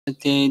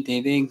Te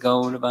Deve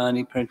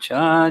Gauravani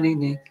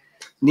Prachadine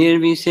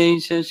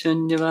Nirvisesha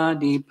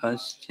Shunyavadi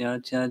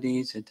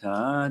Paschachadi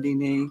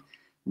Satadine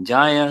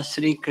Jaya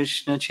Sri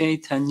Krishna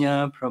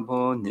Chaitanya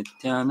Prabhu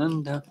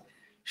Nityananda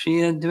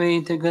Shri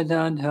Advaita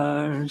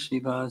Gadadhar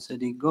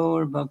Shivasadi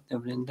Gaur Bhakta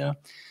Vrinda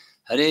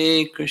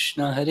Hare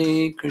Krishna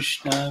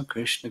Krishna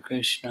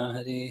Krishna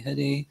Hare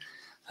Hare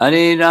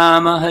Hare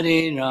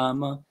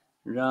Rama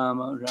Rama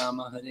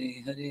Rama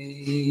Hare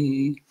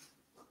Hare.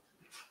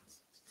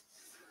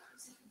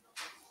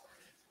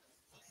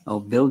 I'll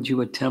build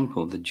you a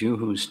temple, the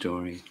Juhu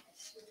story.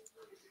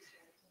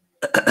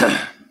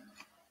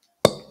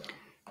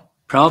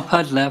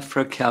 Prabhupada left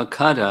for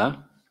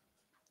Calcutta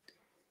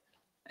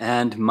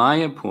and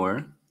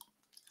Mayapur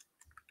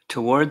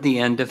toward the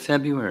end of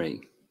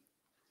February.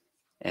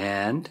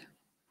 And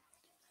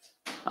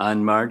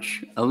on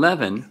March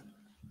 11,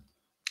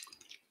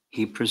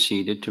 he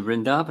proceeded to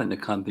Vrindavan,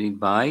 accompanied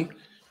by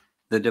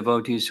the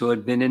devotees who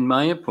had been in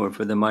Mayapur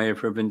for the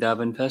Mayapur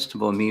Vrindavan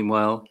festival.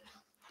 Meanwhile,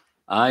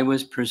 I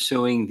was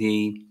pursuing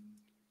the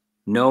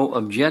no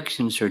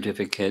objection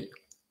certificate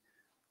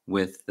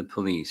with the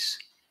police.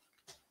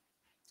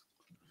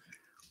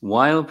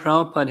 While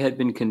Prabhupada had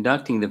been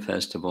conducting the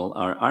festival,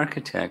 our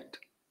architect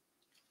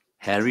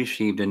had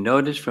received a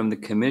notice from the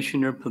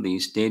Commissioner of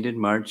Police dated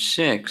March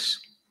 6,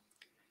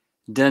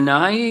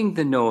 denying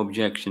the no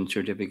objection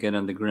certificate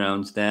on the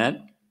grounds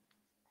that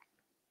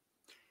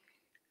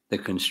the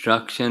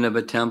construction of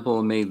a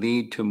temple may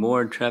lead to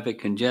more traffic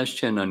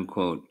congestion,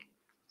 unquote,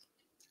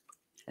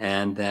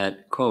 and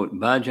that, quote,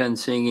 bhajan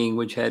singing,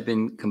 which had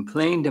been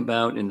complained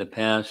about in the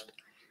past,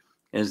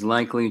 is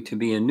likely to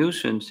be a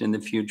nuisance in the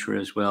future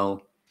as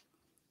well.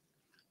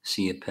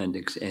 See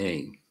Appendix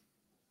A.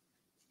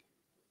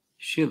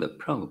 Srila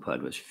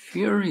Prabhupada was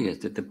furious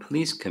that the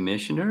police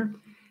commissioner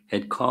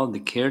had called the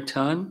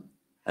kirtan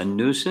a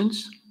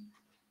nuisance,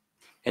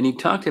 and he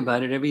talked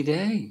about it every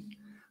day.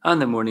 On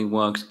the morning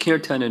walks,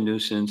 kirtan a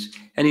nuisance,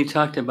 and he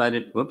talked about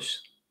it,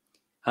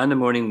 on the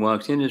morning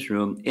walks in his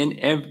room,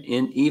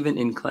 even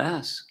in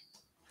class.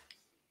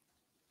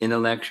 In a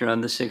lecture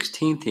on the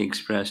 16th, he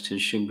expressed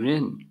his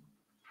chagrin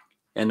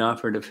and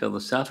offered a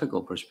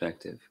philosophical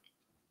perspective.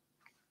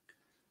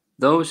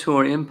 Those who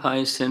are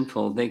impious,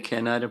 sinful, they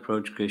cannot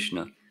approach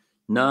Krishna.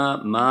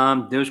 Na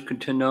mam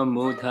duskritano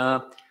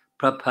mudha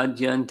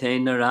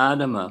prapadyante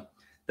naradama.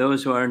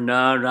 Those who are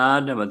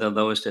naradama, the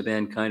lowest of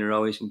mankind, are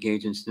always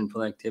engaged in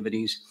sinful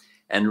activities.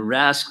 And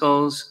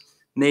rascals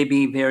may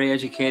be very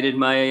educated,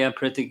 maya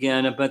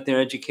pratigyana, but their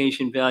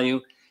education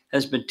value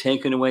has been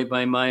taken away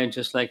by Maya,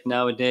 just like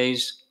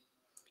nowadays.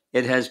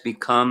 It has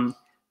become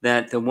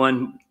that the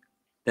more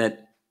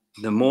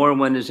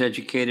one is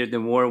educated, the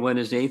more one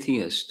is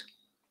atheist.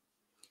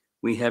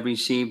 We have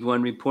received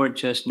one report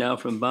just now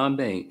from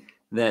Bombay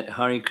that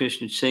Hare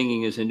Krishna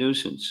singing is a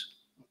nuisance.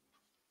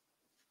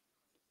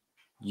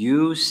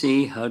 You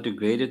see how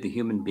degraded the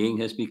human being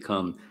has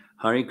become.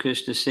 Hare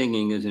Krishna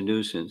singing is a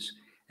nuisance,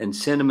 and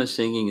cinema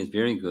singing is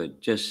very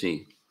good. Just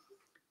see.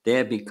 They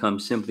have become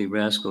simply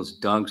rascals,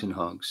 dogs and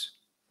hogs.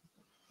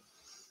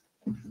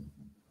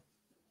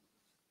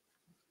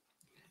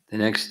 The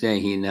next day,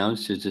 he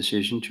announced his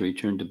decision to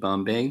return to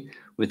Bombay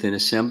with an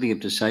assembly of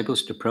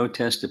disciples to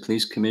protest the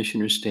police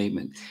commissioner's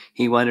statement.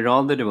 He wanted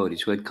all the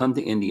devotees who had come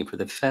to India for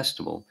the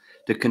festival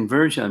to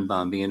converge on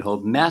Bombay and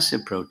hold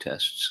massive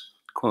protests.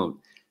 Quote,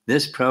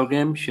 this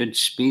program should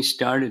be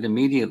started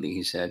immediately,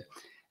 he said,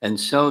 and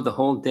so the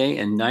whole day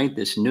and night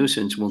this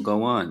nuisance will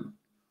go on.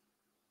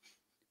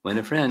 When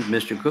a friend,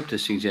 Mr. Gupta,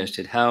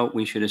 suggested how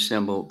we should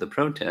assemble the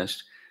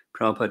protest,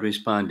 Prabhupada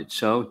responded,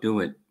 so do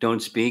it.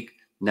 Don't speak,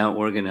 now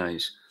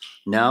organize.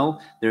 Now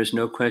there is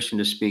no question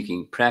of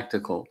speaking,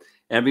 practical.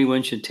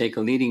 Everyone should take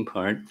a leading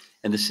part,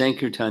 and the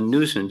Sankirtan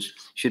nuisance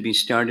should be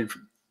started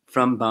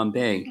from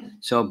Bombay.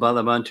 So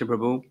Balavanta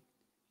Prabhu,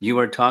 you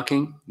are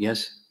talking?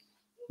 Yes,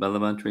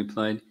 Balavanta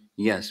replied.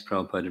 Yes,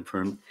 Prabhupada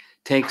affirmed.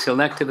 Take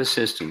selective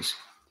assistance,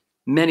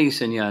 many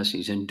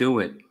sannyasis, and do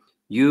it.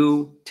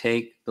 You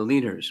take the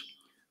leaders.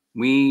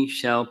 We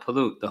shall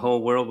pollute the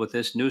whole world with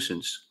this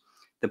nuisance.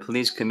 The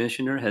police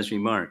commissioner has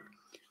remarked,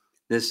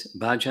 this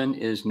bhajan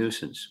is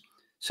nuisance.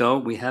 So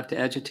we have to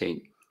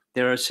agitate.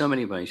 There are so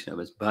many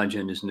Vaishnavas.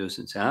 Bhajan is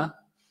nuisance, huh?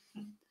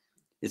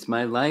 It's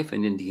my life,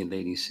 an Indian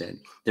lady said.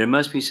 There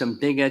must be some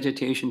big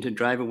agitation to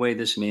drive away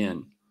this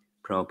man,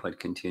 Prabhupada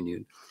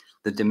continued.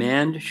 The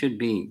demand should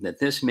be that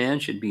this man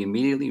should be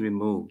immediately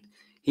removed.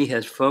 He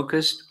has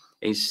focused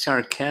a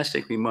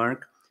sarcastic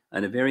remark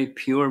on a very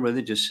pure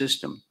religious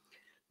system.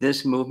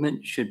 This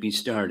movement should be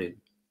started.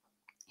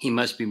 He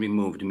must be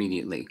removed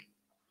immediately.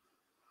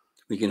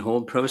 We can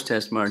hold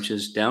protest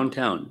marches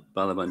downtown,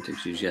 Balavanta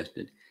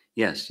suggested.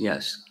 Yes,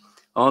 yes.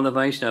 All the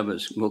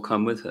Vaishnavas will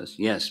come with us.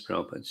 Yes,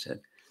 Prabhupada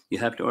said. You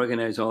have to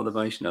organize all the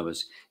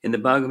Vaishnavas. In the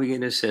Bhagavad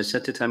Gita it says,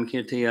 Satatam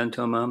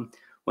Kirtayantomam,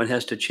 one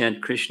has to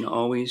chant Krishna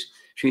always.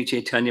 Sri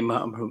Chaitanya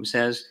Mahaprabhu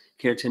says,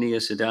 Kirtaniya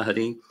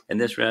Sadahari, and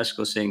this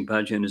rascal saying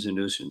bhajan is a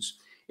nuisance.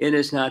 It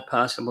is not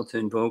possible to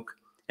invoke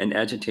an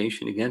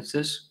agitation against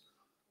this,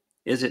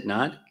 is it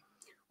not?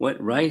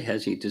 What right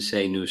has he to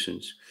say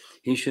nuisance?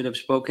 He should have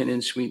spoken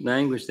in sweet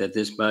language that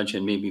this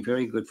bhajan may be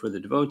very good for the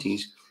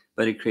devotees,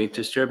 but it creates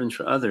disturbance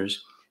for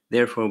others.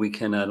 Therefore, we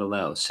cannot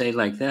allow. Say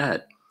like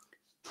that,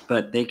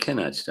 but they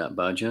cannot stop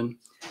bhajan.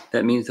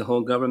 That means the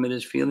whole government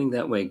is feeling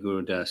that way,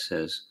 Guru Das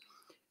says.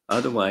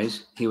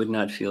 Otherwise, he would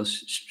not feel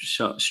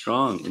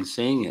strong in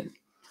saying it.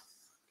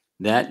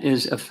 That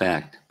is a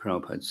fact,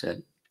 Prabhupada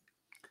said.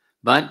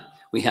 But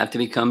we have to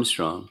become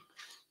strong.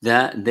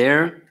 That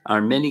there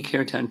are many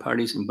kirtan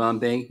parties in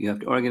Bombay. You have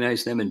to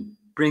organize them and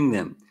bring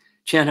them.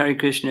 Chant Hare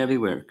Krishna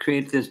everywhere.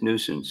 Create this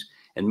nuisance.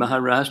 And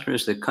Maharashtra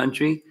is the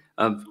country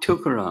of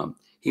Tukaram.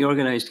 He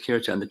organized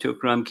kirtan. The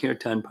Tukaram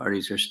kirtan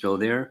parties are still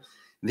there.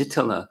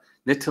 Vitala.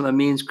 Vitala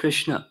means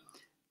Krishna.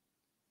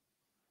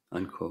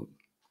 Unquote.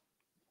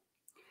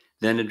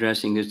 Then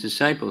addressing his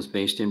disciples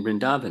based in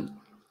Vrindavan.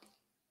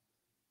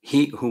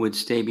 He who would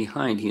stay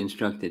behind, he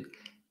instructed,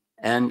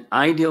 an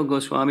ideal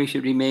Goswami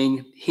should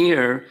remain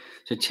here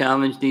to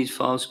challenge these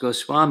false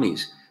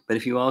Goswamis. But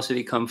if you also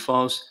become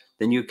false,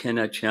 then you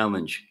cannot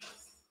challenge.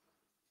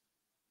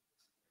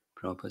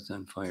 Prabhupada's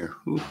on fire.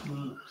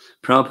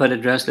 Prabhupada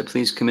addressed the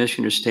police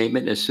commissioner's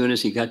statement as soon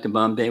as he got to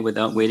Bombay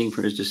without waiting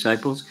for his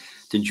disciples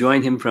to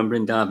join him from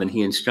Vrindavan.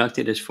 He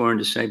instructed his foreign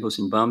disciples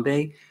in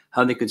Bombay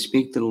how they could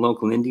speak to the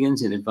local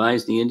Indians and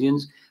advise the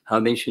Indians how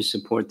they should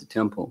support the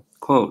temple.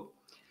 Quote,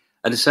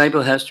 a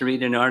disciple has to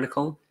read an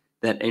article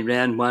that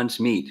Iran wants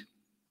meat,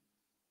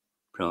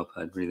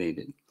 Prabhupada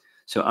related.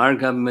 So our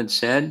government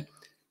said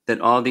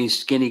that all these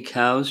skinny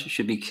cows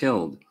should be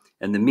killed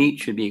and the meat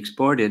should be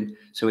exported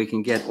so we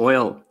can get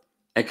oil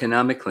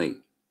economically.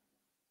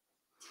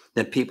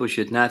 That people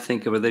should not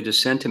think of religious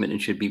sentiment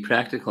and should be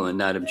practical and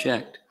not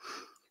object.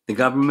 The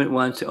government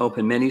wants to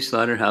open many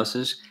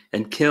slaughterhouses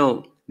and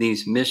kill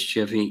these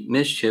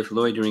mischief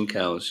loitering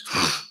cows.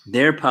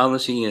 Their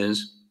policy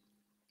is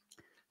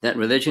that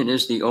religion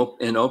is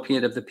an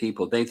opiate of the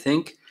people. They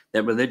think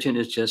that religion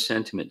is just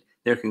sentiment.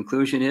 Their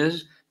conclusion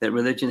is that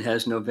religion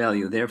has no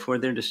value. Therefore,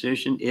 their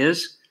decision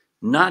is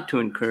not to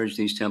encourage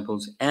these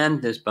temples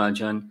and this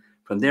bhajan.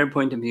 From their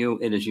point of view,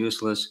 it is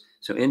useless.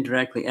 So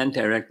indirectly and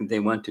directly,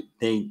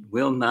 they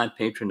will not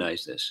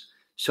patronize this.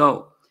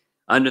 So,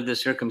 under the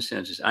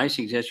circumstances, I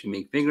suggest you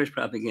make vigorous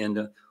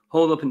propaganda,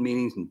 hold open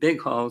meetings in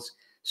big halls,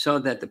 so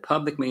that the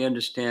public may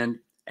understand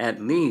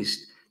at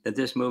least that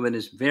this movement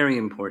is very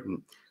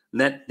important.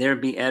 Let there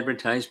be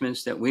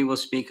advertisements that we will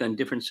speak on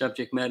different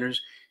subject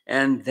matters,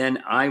 and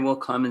then I will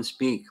come and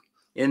speak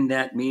in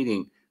that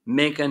meeting.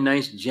 Make a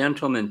nice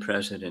gentleman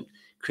president.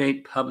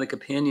 Create public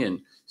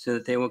opinion so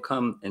that they will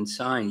come and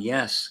sign,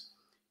 yes,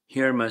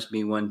 here must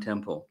be one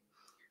temple.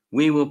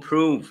 We will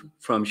prove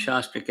from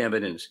Shastric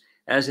evidence,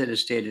 as it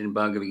is stated in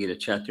Bhagavad Gita,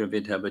 Chatra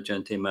Vidha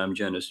Bhajante Mam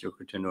Jana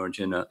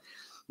Sukritanarjuna.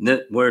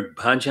 The word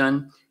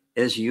bhajan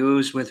is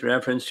used with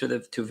reference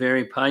to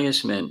very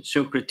pious men,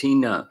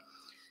 Sukritina,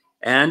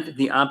 and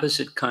the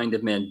opposite kind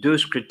of man,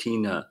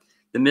 Duskritina,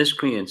 the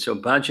miscreant. So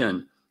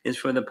bhajan is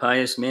for the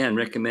pious man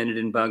recommended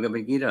in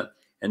Bhagavad Gita,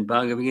 and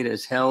Bhagavad Gita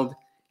is held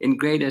in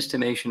great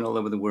estimation all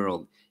over the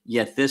world.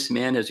 Yet this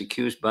man has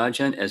accused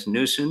bhajan as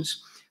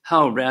nuisance.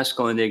 How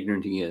rascal and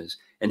ignorant he is.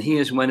 And he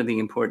is one of the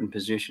important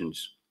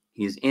positions.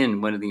 He is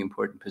in one of the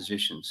important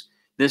positions.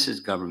 This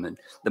is government.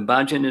 The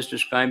bhajan is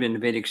described in the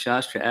Vedic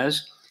Shastra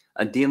as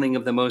a dealing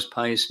of the most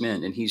pious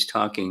men, and he's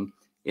talking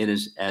it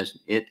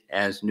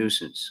as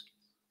nuisance.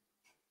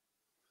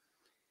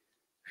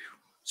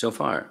 So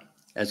far,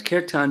 as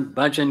kirtan,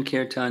 bhajan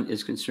kirtan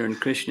is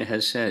concerned, Krishna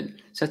has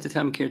said,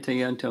 Satatam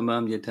kirtayanto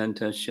mam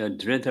yatantasya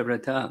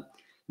dhritavrata.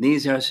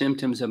 These are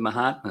symptoms of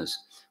Mahatmas.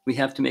 We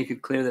have to make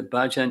it clear that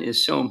bhajan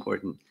is so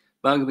important.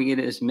 Bhagavad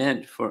Gita is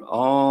meant for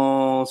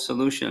all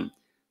solution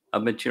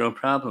of material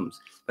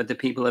problems, but the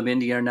people of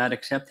India are not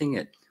accepting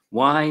it.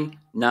 Why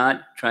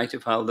not try to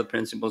follow the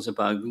principles of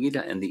Bhagavad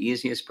Gita? And the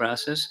easiest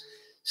process,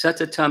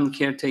 Satatam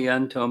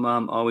kirtayanto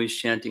mam, always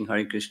chanting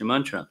Hare Krishna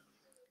mantra.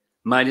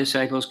 My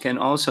disciples can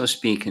also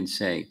speak and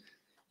say,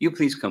 you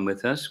please come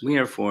with us. We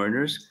are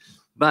foreigners,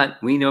 but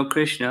we know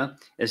Krishna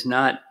is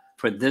not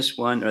for this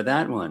one or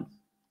that one.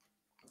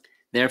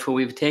 Therefore,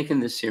 we've taken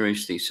this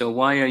seriously. So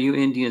why are you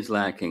Indians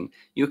lacking?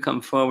 You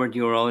come forward.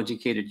 You are all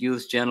educated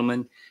youths,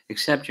 gentlemen.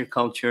 Accept your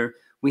culture.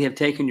 We have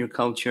taken your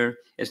culture.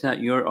 It's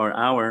not your or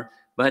our,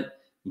 but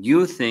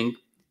you think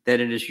that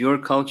it is your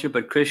culture,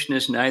 but Krishna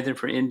is neither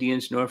for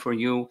Indians nor for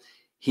you.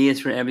 He is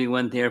for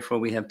everyone. Therefore,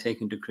 we have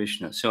taken to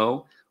Krishna.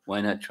 So why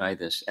not try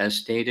this? As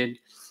stated,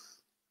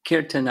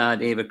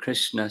 Kirtanad eva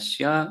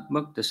Krishnasya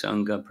mukta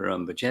sangha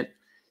param bhajet.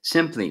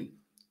 Simply,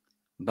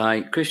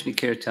 by Krishna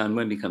Kirtan,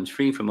 one becomes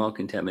free from all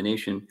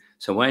contamination.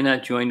 So why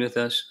not join with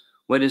us?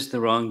 What is the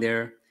wrong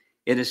there?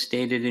 It is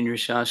stated in your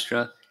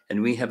Shastra,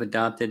 and we have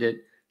adopted it,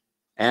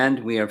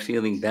 and we are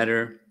feeling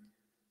better.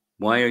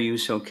 Why are you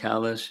so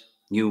callous,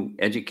 you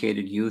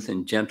educated youth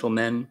and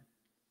gentlemen?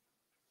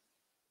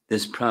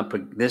 This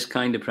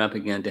kind of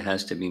propaganda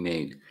has to be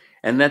made.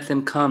 And let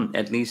them come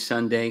at least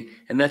Sunday,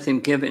 and let them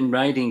give in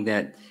writing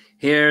that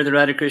here the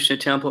Radha Krishna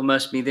temple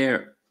must be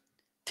there.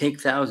 Take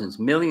thousands,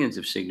 millions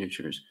of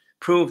signatures.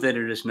 Prove that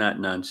it is not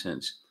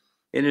nonsense.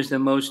 It is the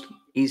most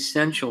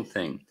essential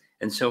thing.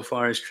 And so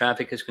far as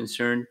traffic is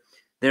concerned,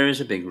 there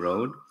is a big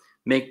road.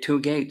 Make 2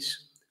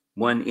 gates,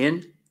 one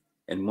in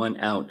and one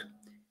out.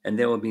 And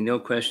there will be no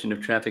question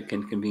of traffic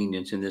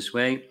inconvenience in this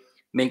way.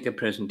 Make a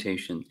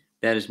presentation.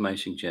 That is my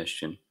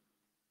suggestion.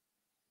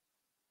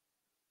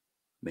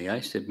 May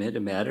I submit a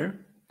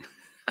matter?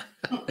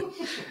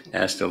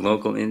 Asked a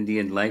local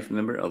Indian life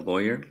member, a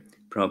lawyer.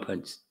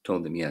 Prabhupada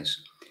told them yes.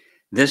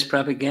 This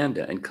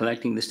propaganda and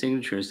collecting the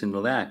signatures in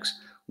the lakhs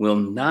will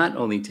not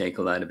only take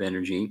a lot of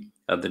energy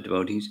of the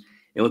devotees,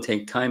 it will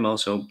take time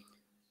also.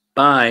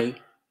 By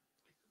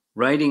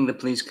writing the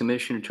police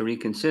commissioner to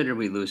reconsider,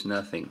 we lose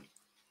nothing.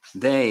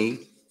 They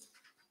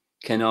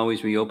can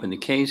always reopen the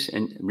case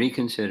and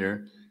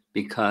reconsider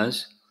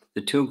because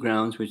the 2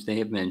 grounds which they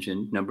have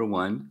mentioned, number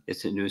 1,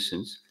 it's a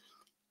nuisance.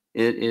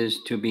 It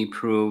is to be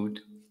proved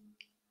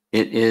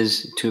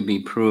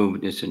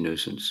it's a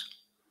nuisance.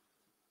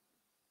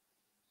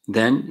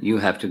 Then you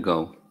have to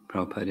go,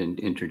 Prabhupada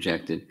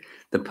interjected.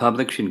 The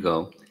public should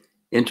go.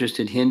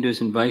 Interested Hindus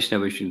and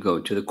Vaishnavas should go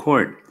to the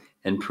court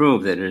and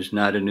prove that it is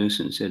not a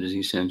nuisance. It is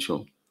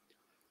essential.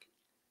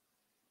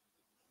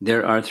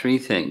 There are 3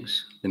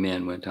 things, the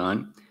man went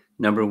on.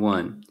 Number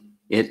 1,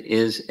 it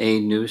is a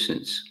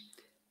nuisance.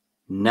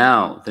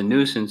 Now, the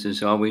nuisance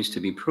is always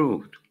to be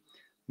proved.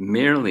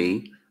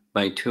 Merely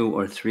by 2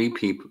 or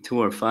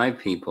 5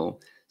 people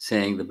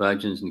saying the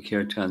bhajans and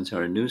kirtans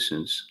are a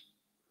nuisance.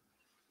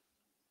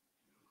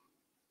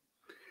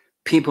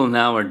 People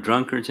now are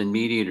drunkards and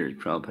meat eaters,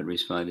 Prabhupada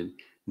responded.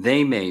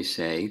 They may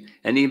say,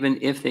 and even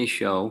if they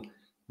show,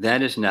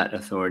 that is not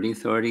authority.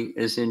 Authority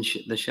is in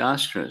the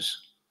Shastras.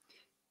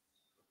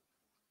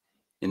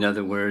 In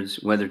other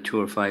words, whether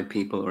 2 or 5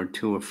 people or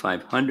 2 or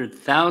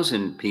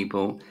 500,000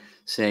 people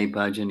say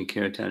bhajan and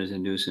kirtan is a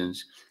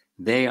nuisance,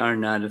 they are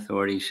not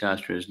authority.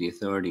 Shastra is the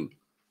authority.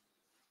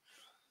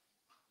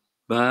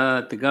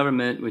 But the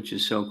government, which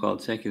is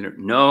so-called secular,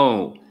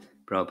 no,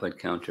 Prabhupada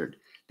countered.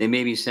 They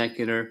may be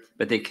secular,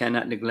 but they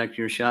cannot neglect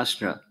your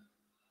Shastra.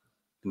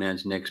 The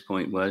man's next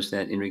point was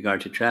that in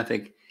regard to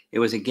traffic, it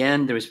was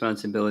again the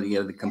responsibility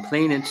of the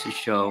complainants to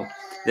show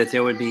that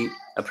there would be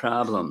a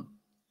problem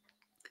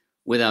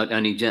without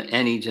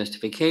any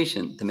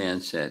justification, the man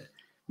said.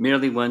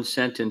 Merely one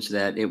sentence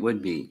that it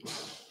would be.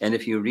 And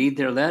if you read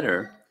their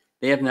letter,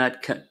 they have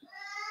not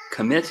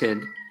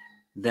committed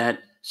that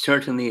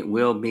certainly it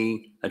will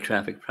be a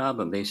traffic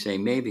problem. They say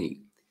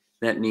maybe.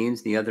 That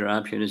means the other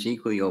option is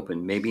equally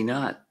open. Maybe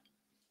not.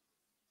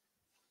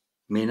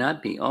 May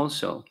not be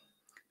also.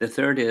 The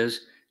third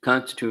is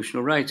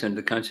constitutional rights under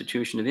the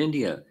Constitution of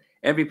India.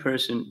 Every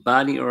person,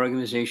 body, or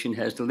organization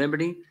has the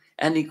liberty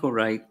and equal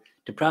right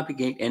to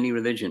propagate any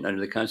religion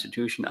under the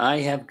Constitution. I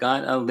have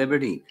got a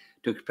liberty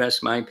to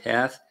express my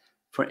path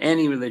for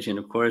any religion.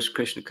 Of course,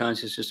 Krishna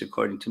consciousness,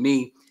 according to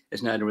me,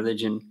 is not a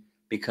religion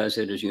because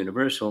it is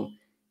universal.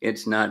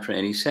 It's not for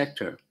any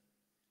sector.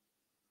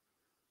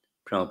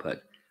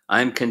 Prabhupada,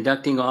 I'm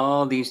conducting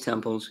all these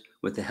temples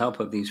with the help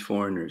of these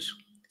foreigners.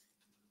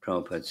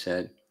 Prabhupada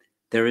said,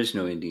 there is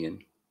no Indian.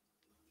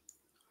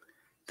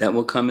 That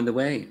will come in the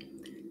way.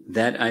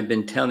 That I've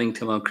been telling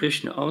Tamal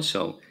Krishna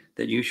also,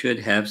 that you should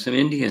have some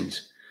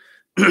Indians.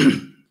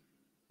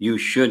 You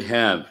should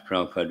have,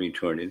 Prabhupada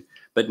retorted,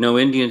 but no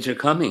Indians are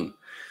coming.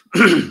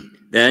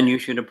 Then you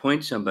should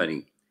appoint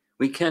somebody.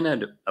 We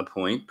cannot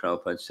appoint,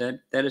 Prabhupada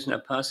said. That is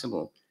not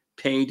possible.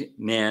 Paid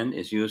man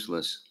is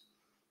useless.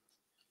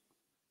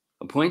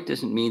 Appoint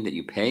doesn't mean that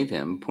you pay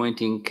them.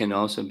 Appointing can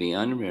also be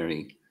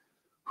honorary.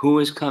 Who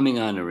is coming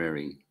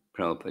honorary?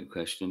 Prabhupada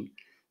questioned.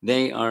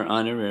 They are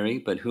honorary,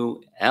 but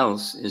who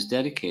else is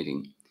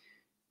dedicating?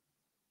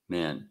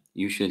 Man,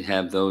 you should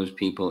have those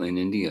people in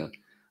India.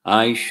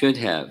 I should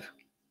have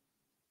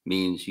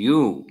means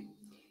you.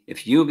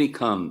 If you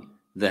become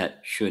that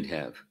should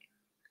have,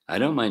 I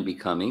don't mind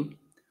becoming,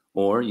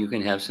 or you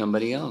can have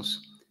somebody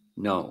else.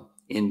 No,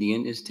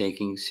 Indian is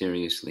taking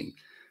seriously.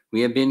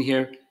 We have been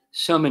here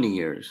so many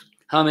years.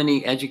 How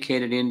many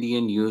educated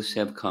Indian youths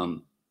have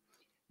come?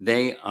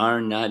 They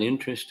are not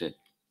interested.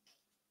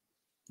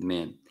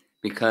 Man,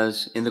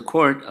 because in the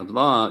court of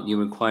law, you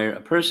require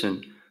a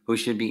person who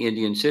should be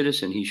Indian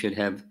citizen. He should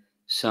have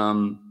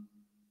some,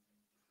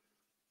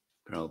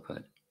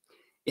 Prabhupada.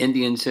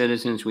 Indian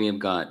citizens we have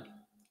got,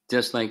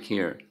 just like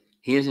here.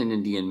 He is an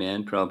Indian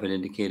man, Prabhupada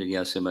indicated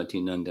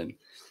Yasomati Nandan.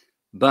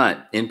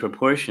 But in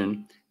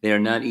proportion, they are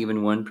not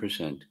even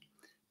 1%.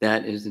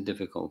 That is the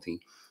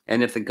difficulty.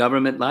 And if the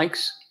government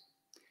likes,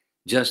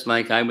 just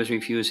like I was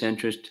refused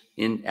interest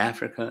in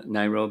Africa,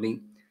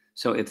 Nairobi,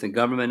 so if the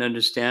government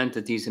understands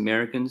that these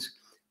Americans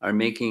are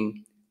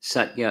making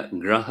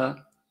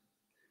satyagraha,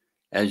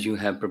 as you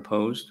have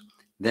proposed,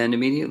 then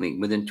immediately,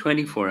 within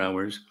 24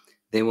 hours,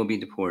 they will be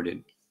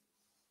deported.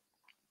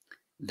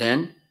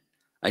 Then,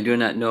 I do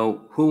not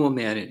know who will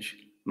manage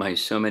my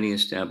so many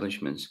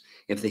establishments.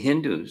 If the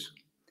Hindus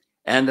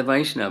and the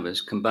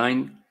Vaishnavas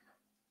combine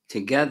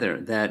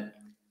together that,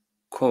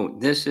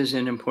 quote, this is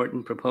an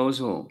important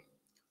proposal,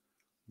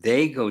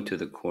 they go to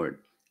the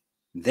court,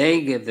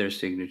 they give their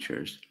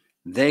signatures,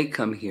 they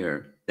come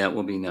here, that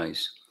will be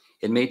nice.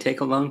 It may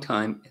take a long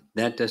time.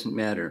 That doesn't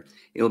matter.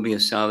 It will be a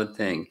solid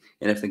thing.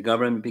 And if the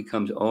government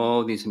becomes,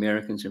 oh, these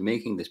Americans are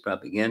making this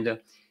propaganda,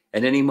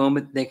 at any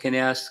moment they can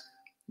ask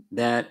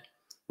that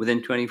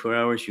within 24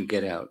 hours you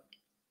get out.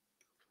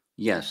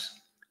 Yes,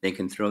 they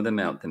can throw them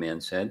out, the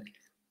man said.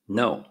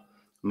 No,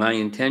 my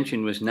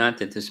intention was not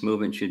that this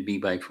movement should be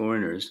by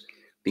foreigners,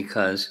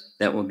 because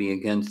that will be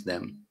against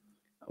them.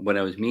 What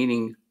I was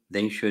meaning,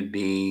 that should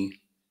be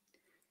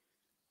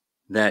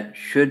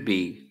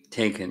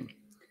taken.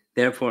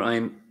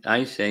 Therefore,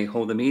 I say,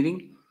 hold a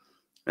meeting,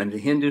 and the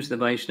Hindus, the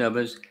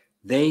Vaishnavas,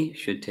 they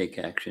should take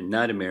action,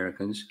 not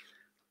Americans.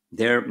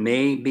 There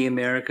may be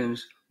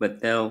Americans,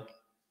 but the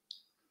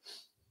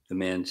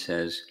man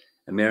says,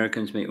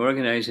 Americans may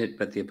organize it,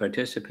 but the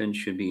participants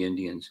should be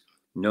Indians.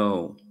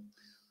 No,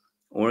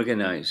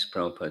 organize,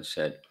 Prabhupada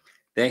said.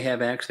 They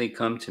have actually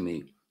come to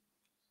me.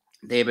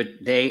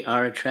 They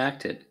are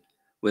attracted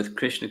with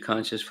Krishna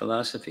conscious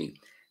philosophy.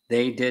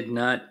 They did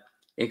not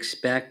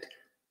expect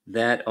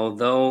that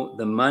although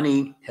the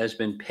money has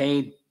been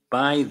paid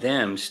by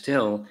them,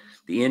 still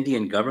the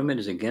Indian government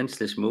is against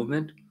this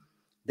movement.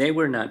 They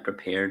were not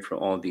prepared for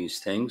all these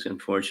things.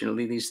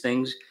 Unfortunately, these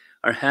things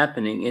are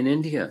happening in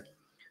India.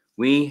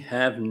 We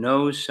have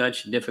no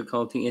such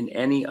difficulty in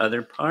any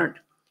other part.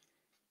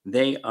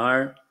 They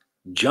are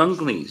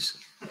junglies,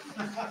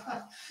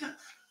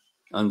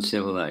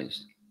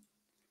 uncivilized,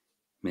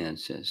 man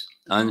says,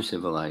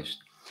 uncivilized.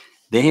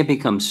 They have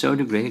become so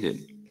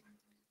degraded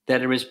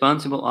that a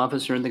responsible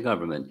officer in the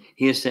government,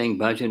 he is saying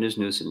bhajan is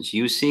nuisance.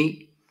 You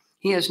see,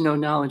 he has no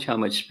knowledge how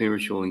much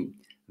spiritually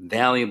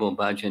valuable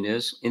bhajan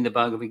is in the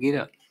Bhagavad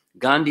Gita.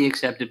 Gandhi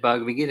accepted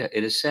Bhagavad Gita.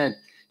 It is said,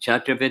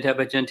 Chaturvidha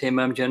bhajante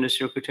mam jana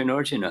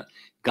surkutanarjuna.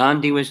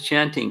 Gandhi was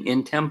chanting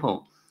in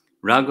temple,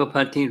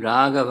 Raghupati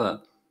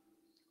Raghava,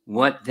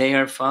 what they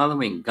are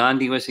following.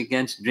 Gandhi was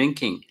against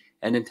drinking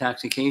and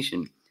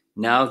intoxication.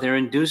 Now they're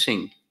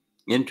introducing.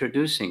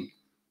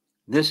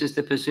 This is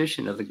the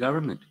position of the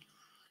government.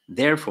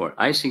 Therefore,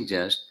 I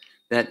suggest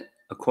that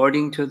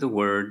according to the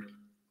word,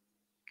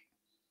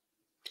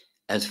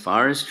 as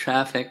far as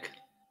traffic,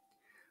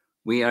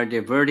 we are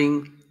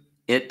diverting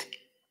it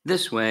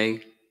this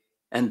way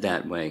and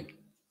that way.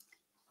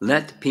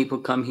 Let people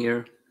come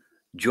here,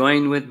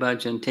 join with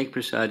bhajan, take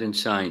prasad, and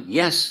sign.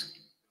 Yes,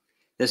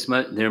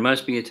 there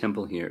must be a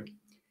temple here.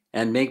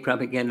 And make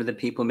propaganda that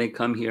people may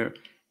come here.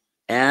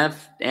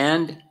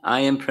 And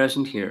I am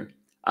present here.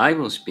 I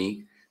will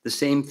speak the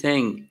same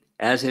thing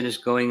as it is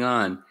going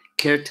on.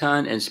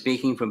 Kirtan and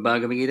speaking from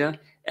Bhagavad Gita.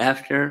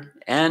 After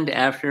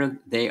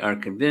they are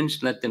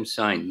convinced, let them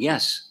sign.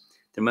 Yes,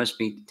 there must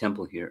be a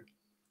temple here.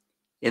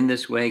 In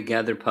this way,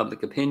 gather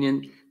public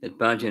opinion that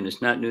bhajan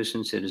is not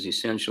nuisance, it is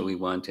essential, we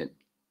want it.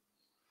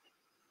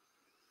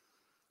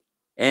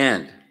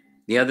 And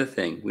the other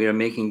thing, we are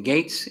making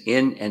gates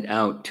in and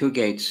out, 2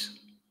 gates.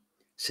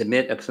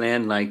 Submit a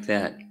plan like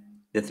that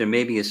there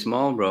may be a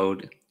small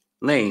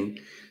lane,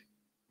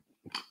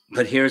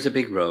 but here's a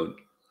big road.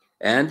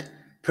 And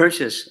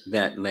purchase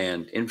that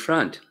land in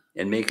front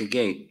and make a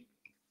gate.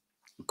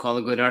 Call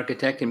a good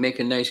architect and make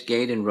a nice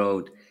gate and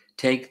road.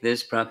 Take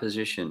this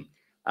proposition.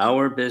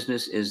 Our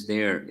business is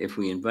there. If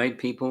we invite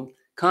people,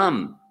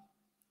 come.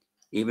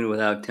 Even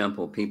without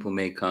temple, people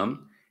may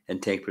come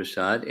and take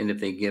prasad. And if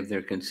they give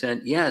their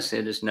consent, yes,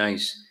 it is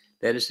nice.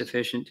 That is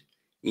sufficient.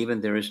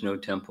 Even there is no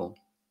temple.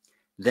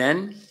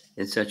 Then,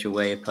 in such a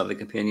way, if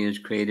public opinion is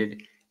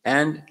created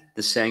and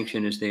the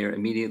sanction is there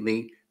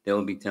immediately, there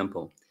will be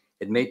temple.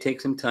 It may take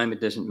some time. It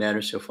doesn't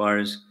matter so far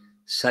as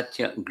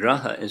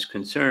satyagraha is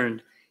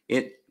concerned.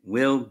 It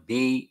will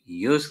be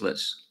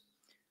useless.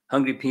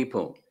 Hungry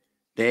people,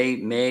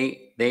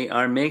 they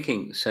are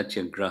making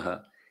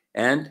satyagraha,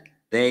 and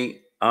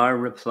they are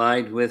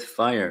replied with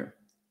fire,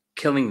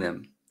 killing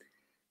them.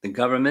 The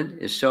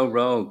government is so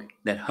rogue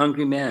that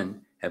hungry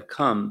men have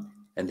come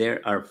and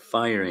they are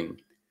firing.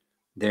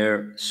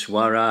 Their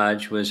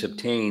Swaraj was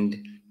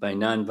obtained by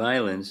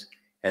nonviolence,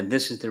 and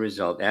this is the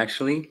result.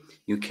 Actually,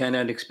 you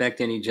cannot expect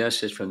any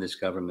justice from this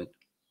government.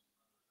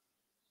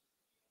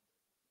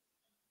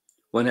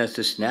 One has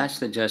to snatch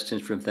the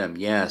justice from them,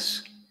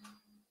 yes.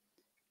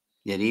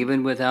 Yet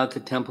even without the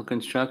temple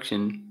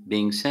construction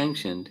being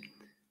sanctioned,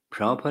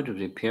 Prabhupada was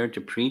prepared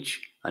to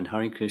preach on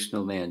Hare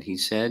Krishna land. He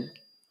said,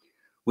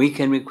 we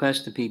can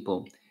request the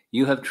people,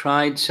 you have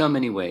tried so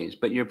many ways,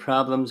 but your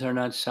problems are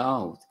not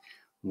solved.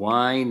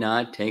 Why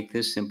not take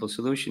this simple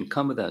solution?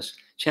 Come with us,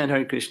 chant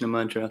Hare Krishna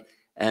mantra,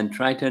 and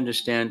try to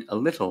understand a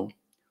little.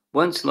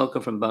 One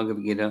sloka from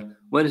Bhagavad Gita,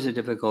 what is the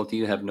difficulty?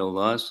 You have no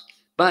loss.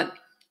 But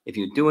if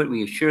you do it,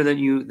 we assure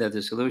that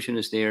the solution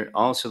is there,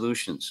 all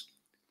solutions.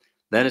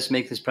 Let us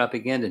make this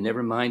propaganda,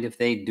 never mind if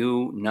they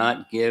do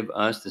not give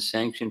us the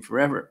sanction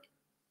forever.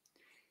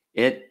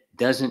 It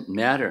doesn't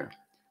matter,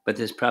 but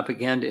this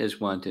propaganda is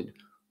wanted.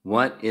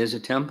 What is a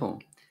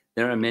temple?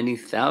 There are many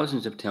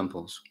thousands of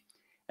temples.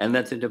 And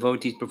let the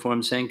devotees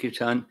perform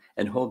sankirtan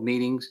and hold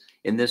meetings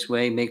in this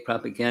way, make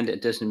propaganda.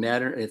 It doesn't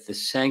matter if the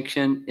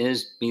sanction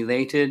is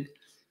belated,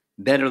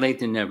 better late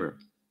than never.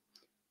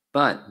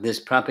 But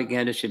this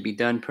propaganda should be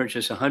done.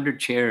 Purchase 100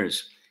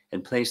 chairs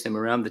and place them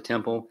around the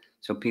temple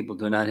so people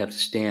do not have to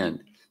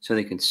stand, so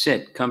they can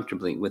sit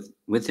comfortably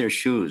with their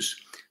shoes.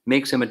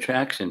 Make some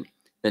attraction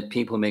that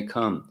people may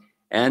come.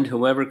 And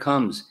whoever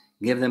comes,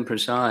 give them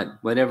prasad,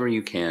 whatever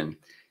you can.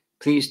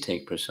 Please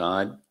take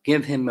prasad,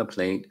 give him a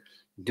plate.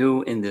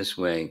 Do in this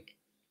way.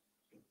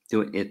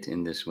 Do it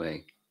in this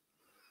way.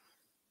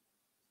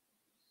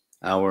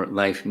 Our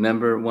life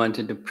member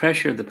wanted to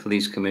pressure the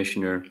police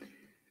commissioner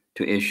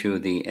to issue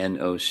the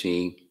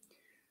NOC.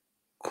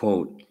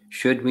 Quote,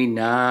 should we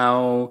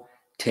now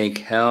take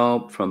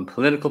help from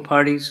political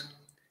parties,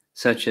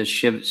 such as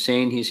Shiv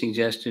Singh, he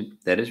suggested?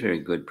 That is very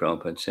good,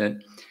 Prabhupada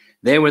said.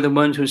 They were the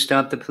ones who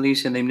stopped the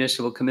police and the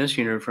municipal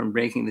commissioner from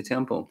breaking the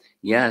temple.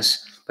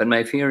 Yes, but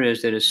my fear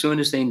is that as soon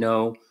as they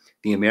know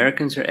the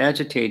Americans are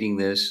agitating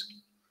this,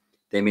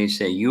 they may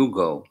say, you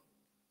go,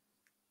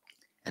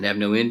 and have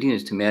no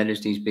Indians to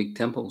manage these big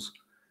temples.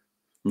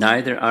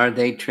 Neither are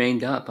they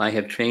trained up. I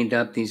have trained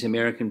up these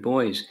American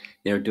boys.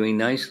 They're doing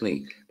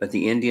nicely, but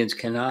the Indians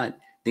cannot.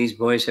 These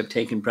boys have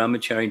taken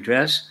brahmachari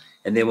dress,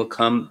 and they will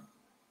come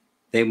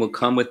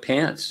with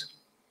pants,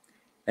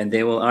 and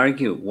they will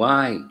argue,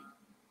 why?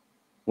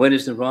 What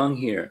is the wrong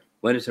here?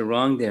 What is the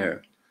wrong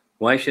there?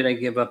 Why should I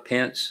give up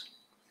pants?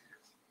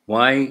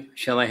 Why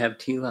shall I have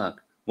tilak?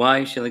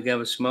 Why shall I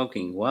give up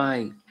smoking?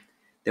 Why?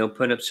 They'll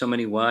put up so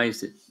many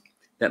whys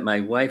that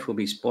my wife will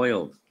be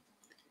spoiled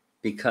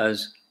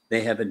because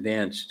they have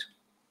advanced.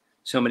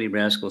 So many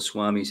rascal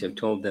swamis have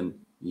told them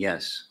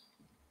yes.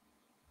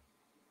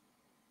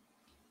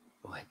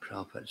 Boy,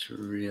 Prabhupada's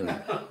really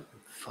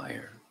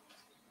fire.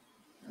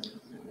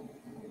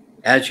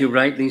 As you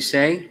rightly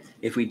say,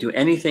 if we do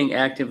anything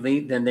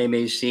actively, then they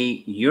may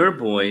see your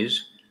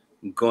boys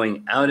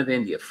going out of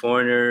India,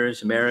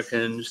 foreigners,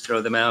 Americans,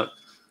 throw them out.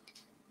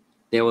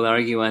 They will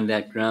argue on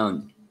that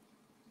ground.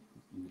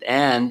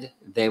 And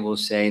they will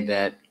say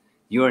that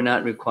you are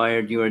not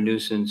required, you are a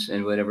nuisance,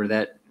 and whatever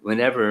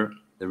whenever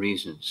the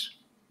reasons.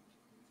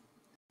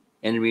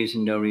 Any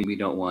reason, no reason, we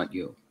don't want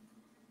you.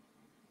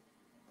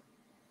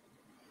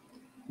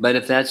 But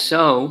if that's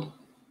so,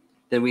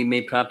 then we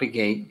may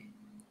propagate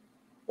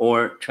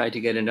or try to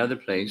get another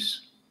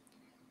place,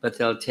 but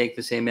they'll take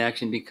the same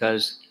action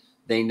because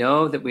they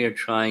know that we are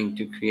trying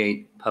to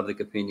create public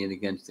opinion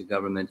against the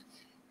government.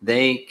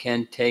 They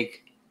can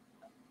take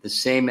the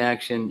same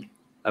action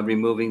of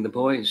removing the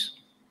boys.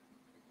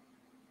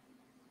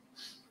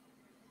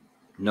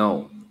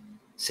 No,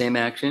 same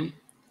action,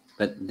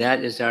 but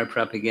that is our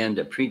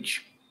propaganda.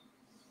 Preach.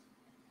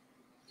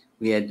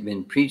 We had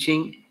been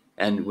preaching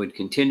and would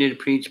continue to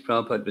preach.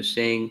 Prabhupada was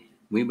saying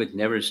we would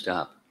never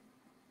stop.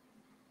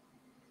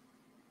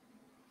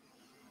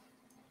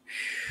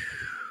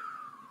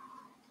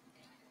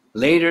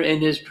 Later in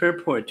his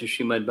purport to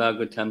Srimad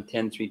Bhagavatam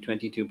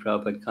 10.3.22,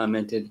 Prabhupada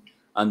commented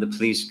on the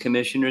police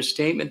commissioner's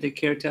statement that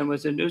kirtan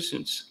was a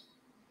nuisance.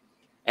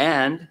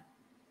 And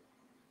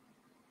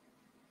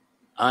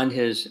on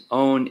his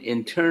own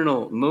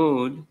internal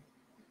mood,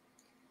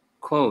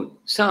 quote,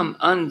 some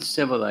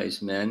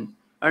uncivilized men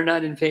are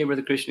not in favor of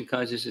the Krishna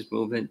consciousness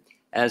movement.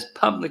 As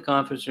public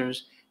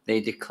officers, they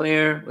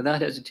declare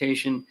without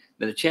hesitation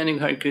that the chanting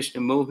Hare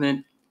Krishna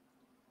movement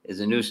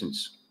is a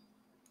nuisance.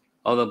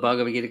 Although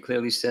Bhagavad Gita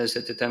clearly says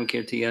that Tatam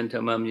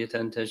Kirtiyantam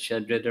Amyatanta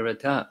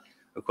Shadridarata,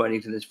 according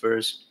to this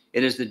verse,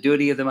 it is the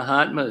duty of the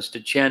Mahatmas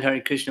to chant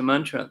Hare Krishna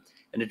mantra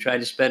and to try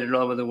to spread it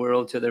all over the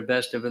world to their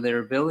best of their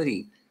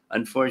ability.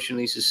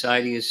 Unfortunately,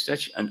 society is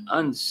such an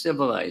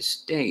uncivilized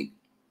state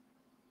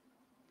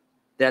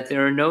that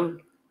there are no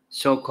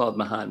so-called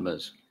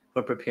Mahatmas who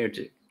are prepared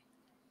to.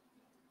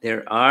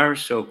 There are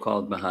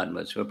so-called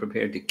Mahatmas who are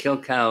prepared to kill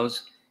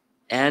cows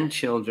and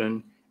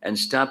children and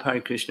stop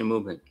Hare Krishna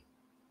movement.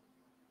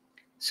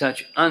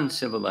 Such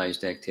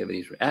uncivilized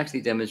activities were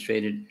actually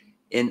demonstrated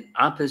in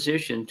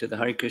opposition to the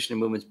Hare Krishna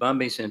movement's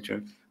Bombay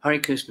Center, Hare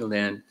Krishna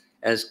land,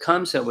 as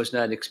Kamsa was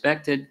not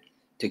expected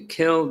to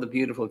kill the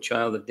beautiful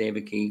child of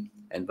Devaki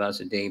and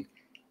Vasudeva.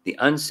 The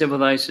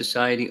uncivilized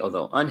society,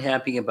 although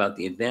unhappy about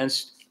the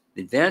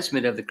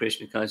advancement of the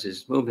Krishna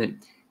consciousness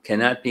movement,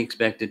 cannot be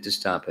expected to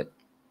stop it.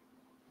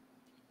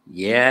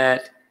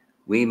 Yet,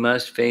 we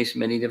must face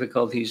many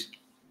difficulties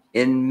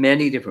in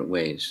many different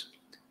ways.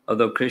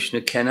 Although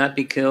Krishna cannot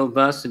be killed,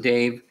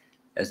 Vasudeva,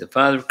 as the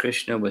father of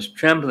Krishna, was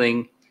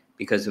trembling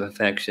because of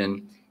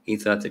affection. He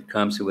thought that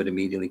Kamsa would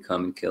immediately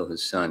come and kill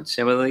his son.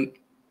 Similarly,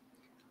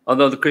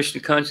 although the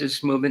Krishna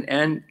consciousness movement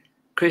and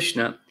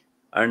Krishna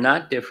are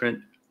not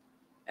different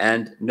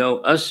and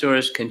no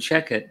asuras can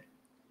check it,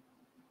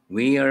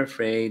 we are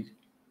afraid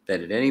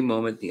that at any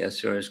moment the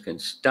asuras can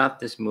stop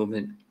this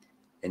movement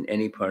in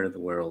any part of the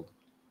world.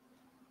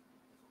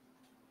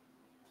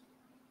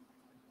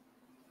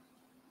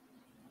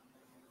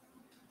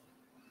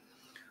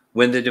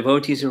 When the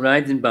devotees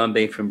arrived in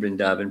Bombay from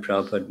Vrindavan,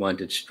 Prabhupada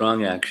wanted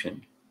strong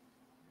action.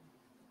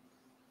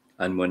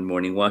 On one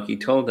morning walk, he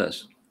told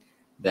us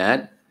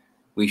that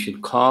we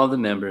should call the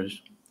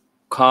members,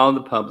 call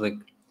the public,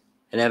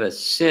 and have a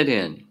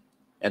sit-in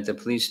at the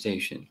police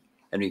station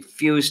and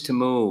refuse to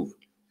move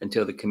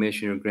until the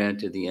commissioner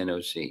granted the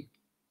NOC.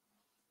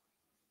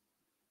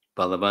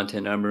 Balavanta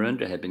and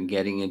Amarendra had been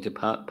getting into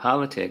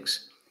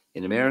politics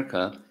in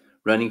America,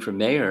 running for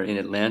mayor in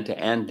Atlanta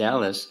and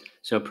Dallas,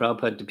 so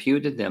Prabhupada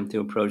deputed them to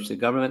approach the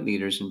government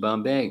leaders in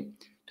Bombay.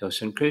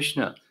 Tosin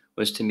Krishna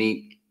was to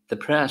meet the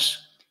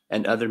press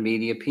and other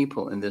media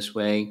people. In this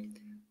way,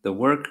 the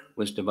work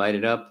was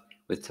divided up,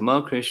 with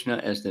Tamal Krishna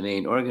as the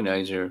main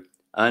organizer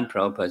on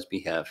Prabhupada's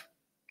behalf.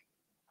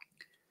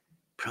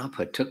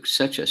 Prabhupada took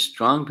such a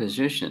strong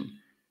position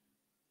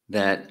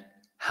that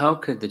how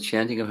could the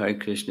chanting of Hare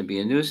Krishna be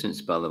a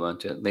nuisance,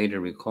 Balavanta later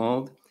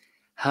recalled.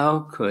 How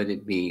could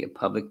it be a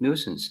public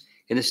nuisance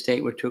in a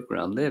state where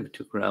Tukaram lived?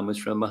 Tukaram was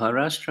from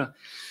Maharashtra,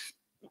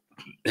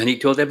 and he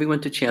told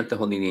everyone to chant the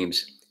holy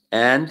names.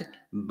 And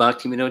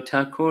Bhaktivinoda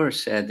Thakur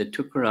said that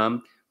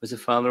Tukaram was a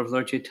follower of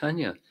Lord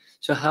Chaitanya.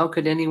 So how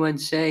could anyone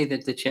say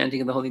that the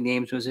chanting of the holy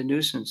names was a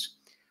nuisance?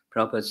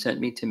 Prabhupada sent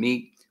me to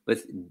meet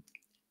with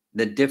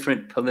the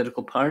different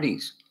political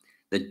parties.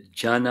 The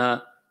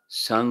Jana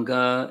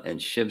Sangha and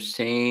Shiv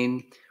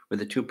Sane were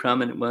the two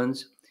prominent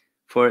ones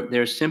for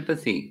their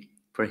sympathy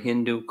for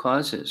Hindu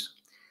causes.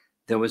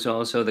 There was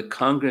also the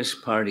Congress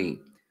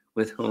Party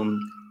with whom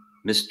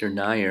Mr.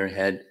 Nair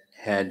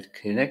had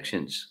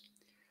connections.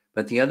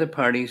 But the other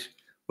parties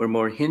were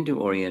more Hindu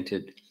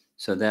oriented,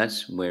 so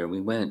that's where we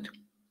went.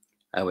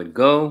 I would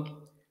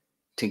go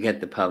to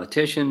get the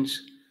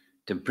politicians,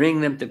 to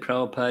bring them to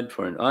Prabhupada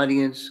for an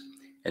audience,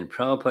 and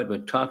Prabhupada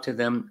would talk to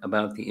them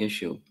about the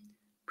issue.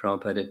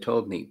 Prabhupada had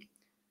told me,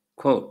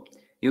 quote,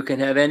 "You can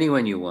have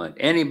anyone you want,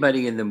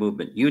 anybody in the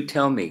movement. You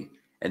tell me,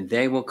 and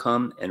they will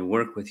come and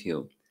work with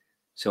you."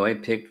 So I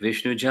picked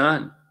Vishnu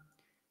Jan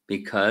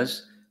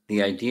because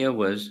the idea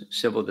was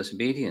civil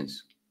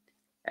disobedience.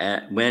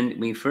 When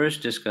we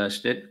first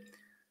discussed it,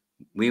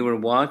 we were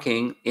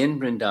walking in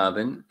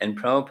Vrindavan, and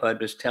Prabhupada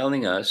was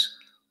telling us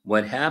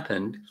what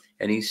happened,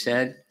 and he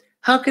said,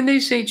 "How can they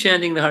say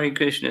chanting the Hare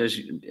Krishna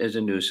is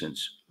a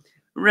nuisance?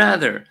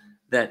 Rather,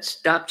 that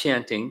stop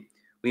chanting,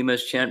 we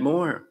must chant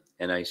more."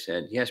 And I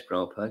said, "Yes,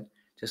 Prabhupada,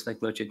 just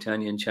like Lord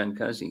Chaitanya and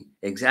Chankazi."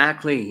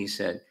 "Exactly," he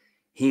said.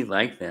 He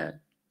liked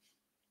that.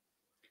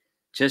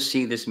 "Just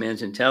see, this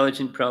man's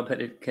intelligent,"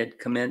 Prabhupada had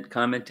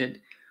commented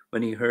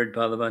when he heard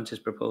Balavanta's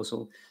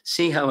proposal.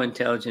 "See how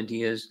intelligent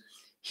he is.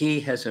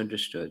 He has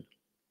understood."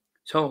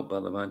 So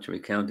Balavanta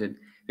recounted,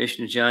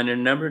 Vishnu Jan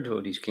and a number of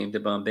devotees came to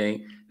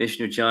Bombay.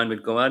 Vishnu Jan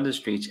would go out in the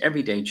streets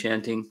every day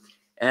chanting,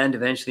 and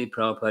eventually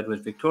Prabhupada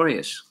was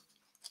victorious.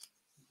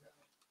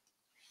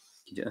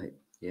 He died,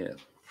 yeah,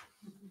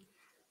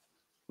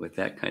 with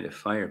that kind of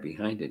fire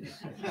behind it.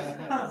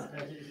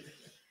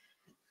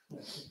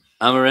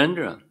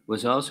 Amarendra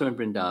was also in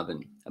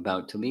Vrindavan,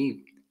 about to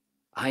leave.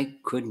 "I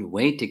couldn't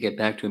wait to get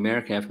back to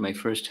America after my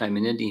first time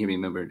in India," he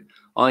remembered.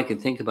 "All I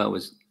could think about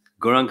was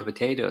goranga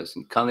potatoes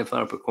and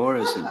cauliflower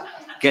pakoras and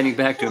getting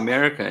back to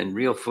America and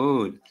real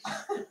food."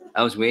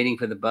 I was waiting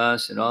for the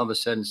bus, and all of a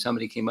sudden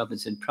somebody came up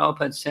and said,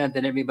 "Prabhupada said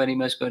that everybody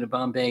must go to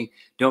Bombay.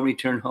 Don't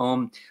return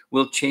home.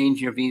 We'll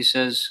change your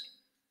visas."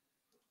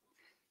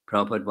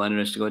 Prabhupada wanted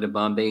us to go to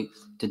Bombay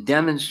to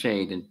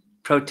demonstrate and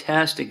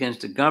protest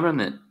against the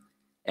government.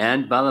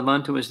 And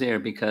Balavanta was there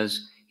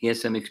because he had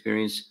some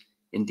experience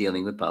in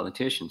dealing with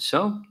politicians.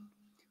 So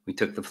we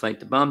took the flight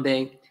to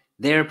Bombay.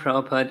 There,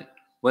 Prabhupada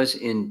was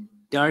in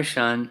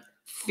Darshan,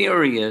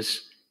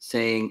 furious,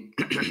 saying,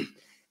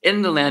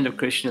 "In the land of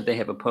Krishna, they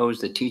have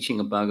opposed the teaching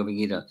of Bhagavad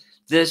Gita.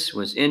 This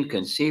was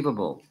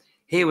inconceivable."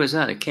 He was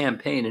on a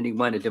campaign and he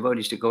wanted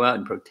devotees to go out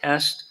and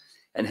protest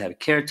and have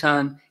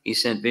kirtan. He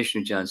sent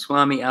Vishnu Jan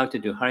Swami out to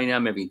do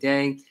Harinam every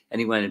day, and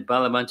he wanted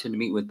Balavanta to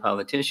meet with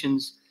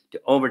politicians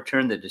to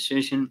overturn the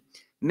decision.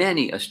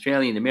 Many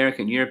Australian,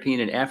 American, European,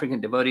 and African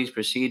devotees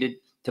proceeded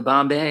to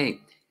Bombay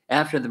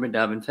after the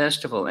Vrindavan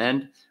festival,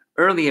 and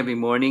early every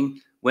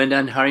morning went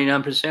on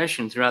Harinam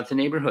procession throughout the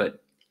neighborhood,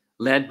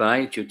 led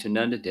by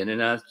Chutananda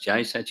Dinanath,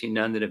 Jai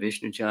Sachinanda,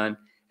 Vishnu Jan,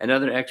 and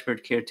other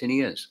expert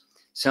kirtaniyas.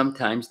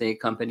 Sometimes they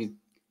accompanied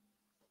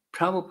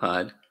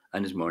Prabhupada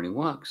on his morning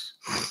walks.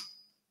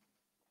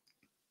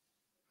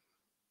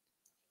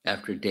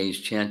 After a day's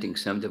chanting,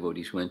 some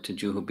devotees went to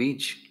Juhu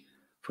Beach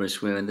for a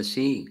swim in the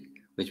sea,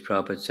 which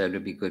Prabhupada said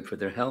would be good for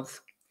their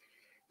health.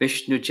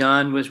 Vishnu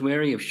Jan was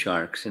wary of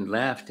sharks and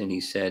laughed, and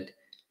he said,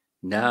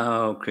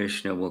 "Now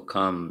Krishna will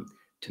come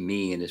to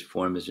me in his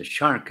form as a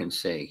shark and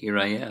say, 'Here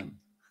I am.'"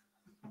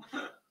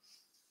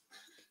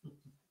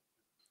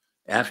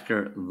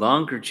 After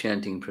longer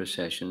chanting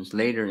processions,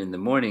 later in the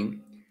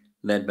morning,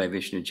 led by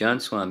Vishnu Jan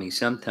Swami,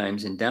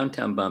 sometimes in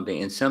downtown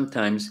Bombay and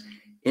sometimes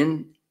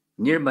in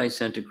nearby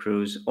Santa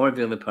Cruz or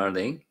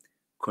Villaparle,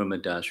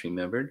 Kurma Das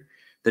remembered,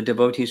 the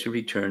devotees would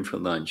return for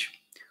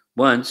lunch.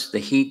 Once the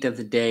heat of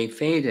the day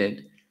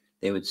faded,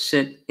 they would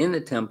sit in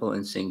the temple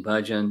and sing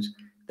bhajans,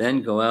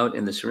 then go out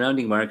in the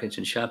surrounding markets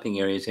and shopping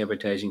areas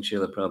advertising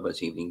Srila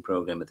Prabhupada's evening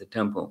program at the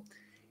temple.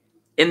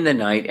 In the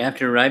night,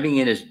 after arriving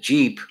in his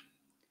jeep,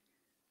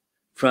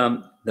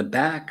 from the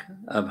back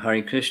of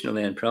Hare Krishna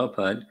land,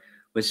 Prabhupada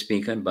would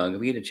speak on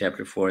Bhagavad Gita,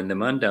 chapter 4, in the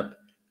mandap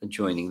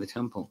adjoining the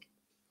temple.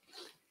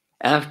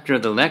 After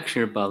the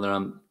lecture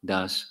Balaram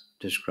Das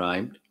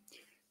described,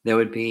 there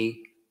would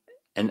be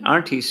an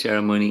arti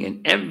ceremony,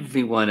 and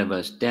every one of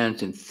us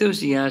danced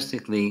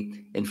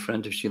enthusiastically in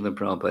front of Srila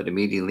Prabhupada.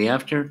 Immediately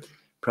after,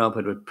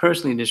 Prabhupada would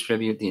personally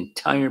distribute the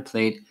entire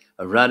plate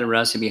of Radha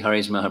Rasa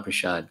Bihari's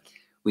Mahaprasad.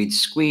 We'd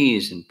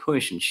squeeze and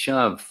push and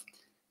shove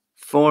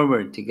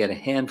forward to get a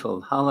handful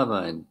of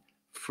halava and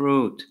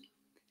fruit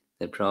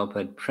that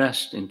Prabhupada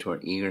pressed into our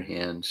eager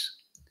hands.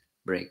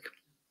 Break.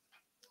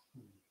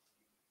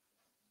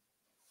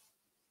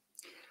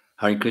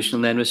 Hare Krishna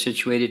Land was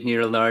situated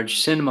near a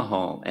large cinema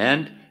hall,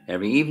 and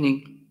every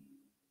evening,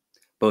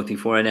 both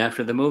before and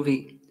after the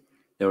movie,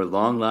 there were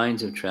long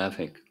lines of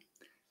traffic.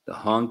 The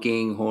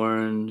honking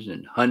horns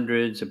and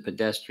hundreds of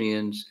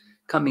pedestrians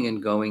coming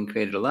and going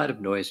created a lot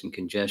of noise and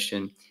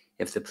congestion.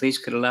 If the police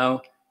could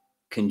allow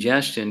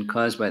congestion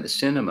caused by the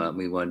cinema,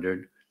 we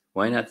wondered,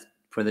 why not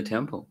for the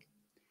temple?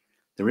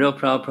 The real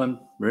problem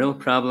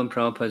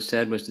Prabhupada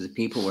said was that the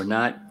people were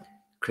not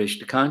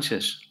Krishna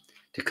conscious.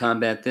 To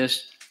combat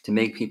this, to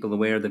make people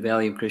aware of the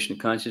value of Krishna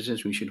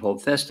consciousness, we should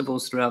hold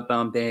festivals throughout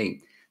Bombay.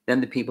 Then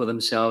the people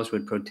themselves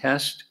would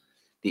protest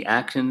the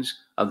actions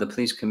of the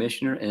police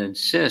commissioner and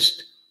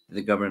insist that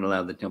the government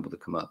allow the temple to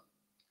come up.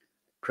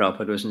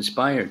 Prabhupada was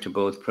inspired to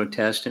both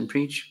protest and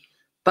preach,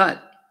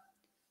 but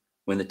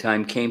when the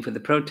time came for the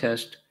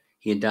protest,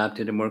 he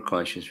adopted a more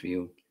cautious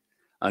view.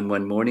 On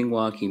one morning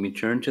walk, he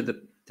returned to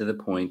the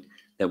point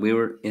that we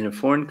were in a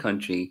foreign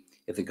country.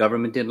 If the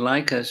government didn't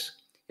like us,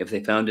 if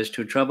they found us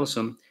too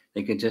troublesome,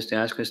 they could just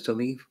ask us to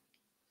leave.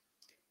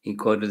 He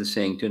quoted the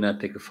saying, "Do not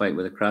pick a fight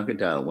with a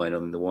crocodile while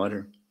in the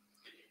water."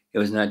 It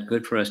was not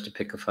good for us to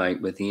pick a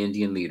fight with the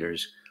Indian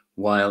leaders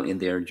while in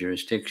their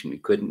jurisdiction. We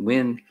couldn't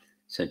win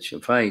such a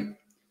fight,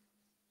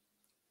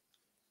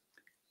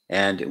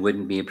 and it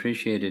wouldn't be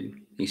appreciated.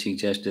 He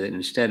suggested that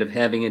instead of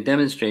having a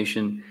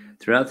demonstration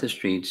throughout the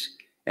streets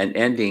and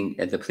ending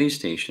at the police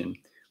station,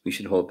 we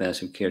should hold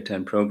massive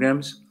kirtan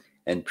programs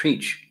and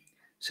preach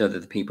so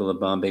that the people of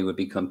Bombay would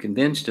become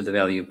convinced of the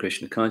value of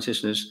Krishna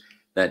consciousness,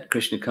 that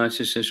Krishna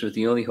consciousness was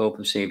the only hope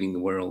of saving the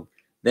world.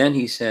 Then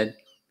he said,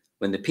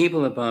 when the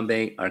people of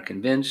Bombay are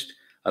convinced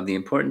of the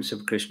importance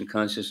of Krishna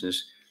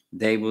consciousness,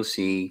 they will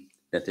see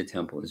that the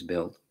temple is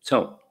built.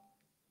 So,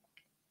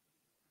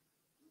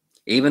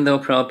 even though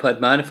Prabhupada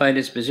modified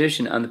his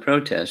position on the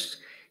protests,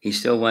 he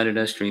still wanted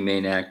us to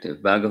remain active.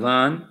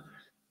 Bhagavata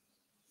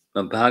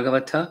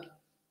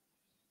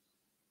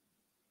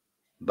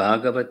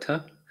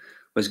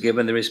was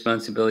given the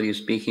responsibility of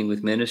speaking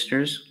with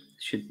ministers.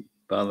 Should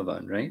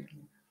Balavan, right?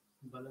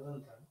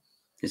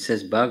 It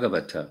says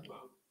Bhagavata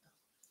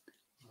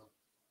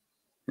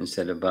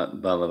instead of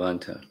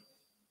Balavanta.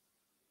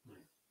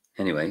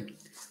 Anyway,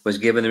 was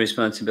given the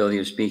responsibility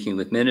of speaking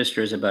with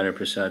ministers about our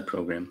prasad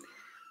program.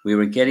 We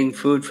were getting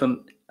food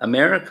from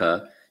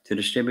America to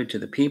distribute to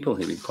the people,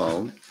 he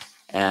recalled,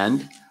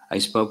 and I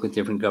spoke with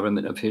different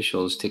government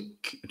officials to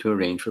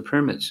arrange for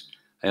permits.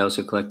 I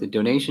also collected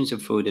donations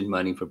of food and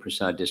money for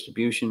prasad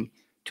distribution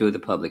to the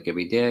public.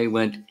 Every day I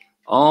went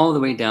all the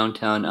way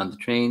downtown on the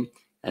train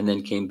and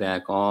then came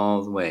back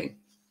all the way.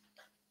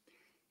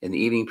 In the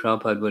evening,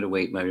 Prabhupada would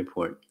await my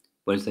report.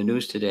 What is the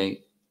news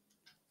today?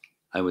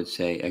 I would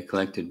say, I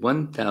collected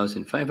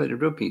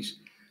 1,500 rupees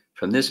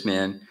from this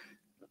man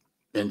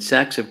and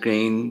sacks of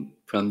grain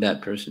from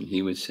that person.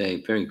 He would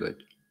say, very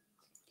good.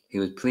 He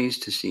was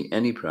pleased to see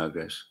any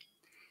progress.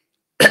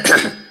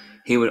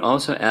 He would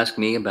also ask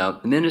me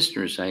about the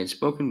ministers I had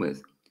spoken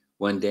with.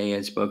 One day I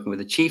had spoken with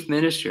the chief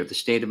minister of the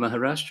state of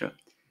Maharashtra.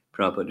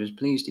 Prabhupada was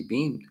pleased. He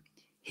beamed.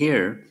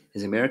 Here,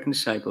 his American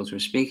disciples were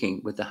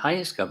speaking with the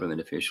highest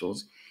government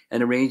officials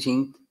and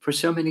arranging for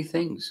so many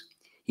things.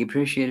 He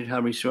appreciated how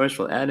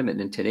resourceful, adamant,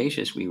 and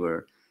tenacious we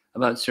were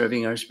about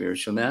serving our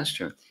spiritual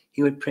master.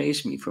 He would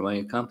praise me for my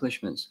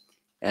accomplishments,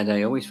 and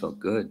I always felt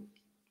good.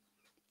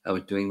 I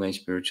was doing my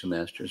spiritual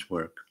master's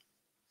work.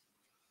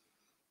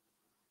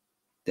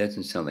 That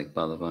doesn't sound like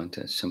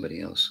Balavanta, somebody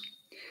else.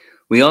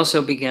 We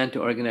also began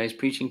to organize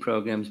preaching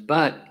programs,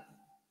 but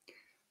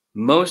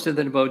most of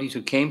the devotees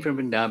who came from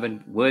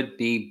Vrindavan would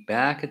be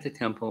back at the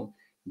temple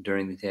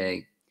during the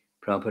day.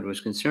 Prabhupada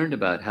was concerned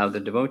about how the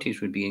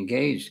devotees would be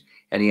engaged,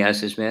 and he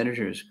asked his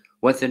managers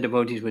what the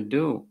devotees would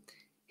do.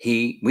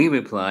 We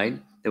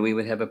replied that we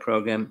would have a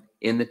program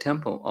in the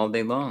temple all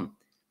day long,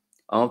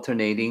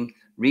 alternating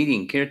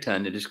reading,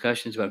 kirtan, and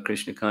discussions about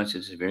Krishna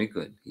consciousness. Very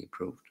good, he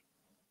approved.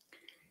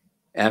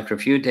 After a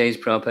few days,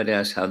 Prabhupada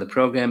asked how the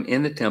program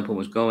in the temple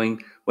was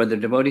going, whether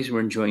devotees were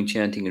enjoying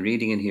chanting and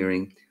reading and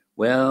hearing.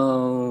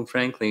 Well,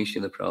 frankly,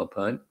 Srila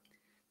Prabhupada,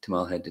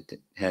 Tamal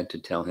had to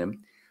tell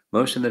him,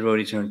 most of the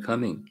devotees aren't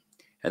coming,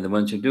 and the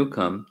ones who do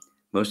come,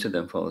 most of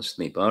them fall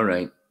asleep. All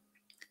right,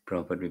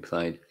 Prabhupada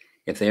replied,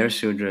 if they are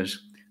Sudras,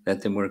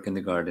 let them work in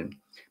the garden,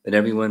 but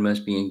everyone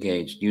must be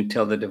engaged. You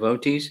tell the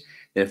devotees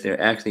that if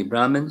they're actually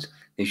Brahmins,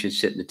 they should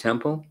sit in the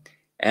temple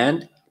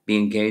and be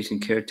engaged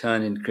in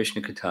kirtan and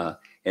Krishna Katha.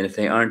 And if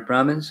they aren't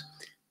Brahmins,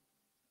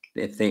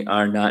 if they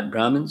are not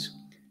Brahmins,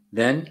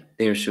 then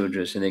they are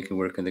Sudras and they can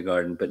work in the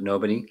garden, but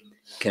nobody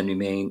can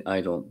remain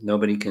idle.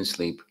 Nobody can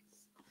sleep.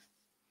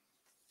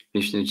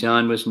 Vishnu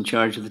Jan was in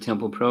charge of the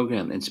temple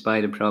program. In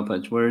spite of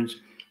Prabhupada's words,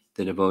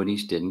 the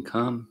devotees didn't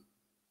come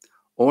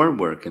or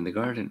work in the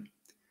garden.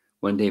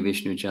 One day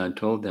Vishnujan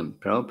told them,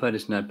 Prabhupada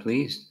is not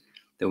pleased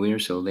that we are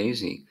so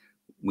lazy.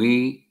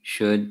 We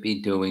should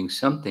be doing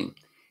something.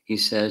 He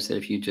says that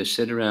if you just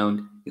sit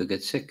around, you'll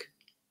get sick.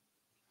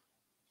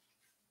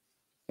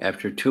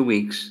 After 2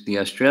 weeks, the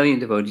Australian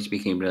devotees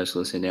became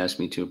restless and asked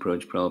me to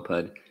approach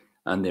Prabhupada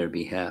on their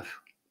behalf.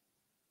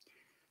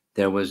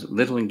 There was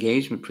little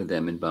engagement for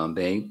them in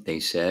Bombay, they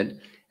said,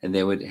 and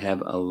they would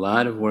have a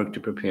lot of work to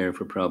prepare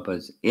for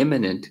Prabhupada's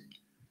imminent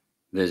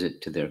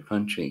visit to their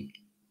country.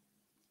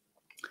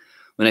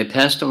 When I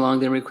passed along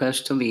their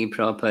request to leave,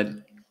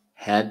 Prabhupada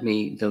had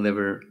me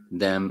deliver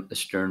them a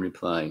stern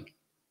reply.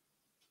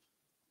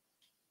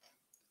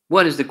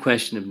 What is the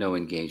question of no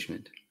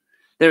engagement?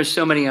 There are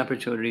so many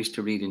opportunities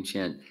to read and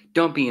chant.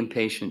 Don't be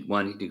impatient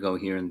wanting to go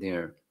here and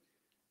there.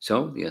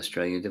 So the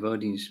Australian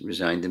devotees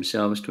resigned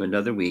themselves to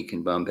another week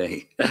in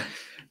Bombay.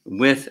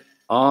 With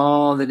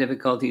all the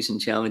difficulties and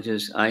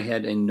challenges, I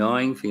had a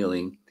gnawing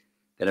feeling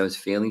that I was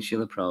failing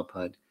Srila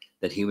Prabhupada,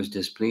 that he was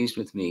displeased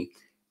with me,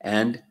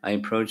 and I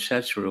approached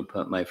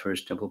Satsvarupa, my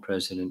first temple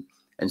president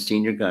and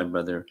senior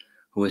godbrother,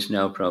 who was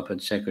now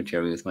Prabhupada's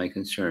secretary, with my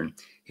concern.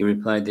 He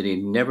replied that he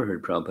had never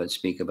heard Prabhupada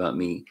speak about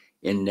me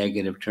in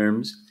negative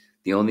terms.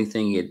 The only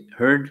thing he had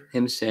heard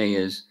him say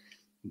is,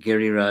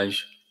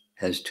 Giriraj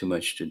has too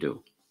much to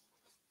do.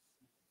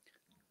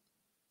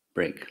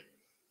 Break.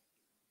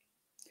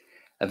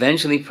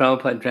 Eventually,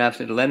 Prabhupada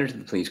drafted a letter to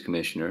the police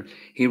commissioner.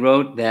 He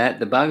wrote that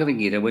the Bhagavad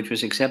Gita, which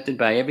was accepted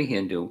by every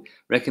Hindu,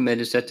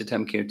 recommended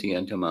Satatam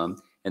Kirtiyan Tamam,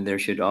 and there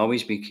should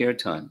always be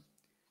kirtan.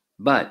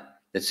 But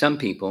that some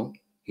people,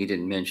 he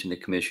didn't mention the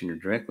commissioner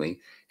directly,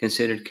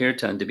 considered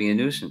kirtan to be a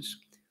nuisance.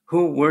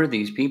 Who were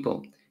these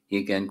people? He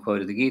again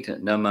quoted the Gita,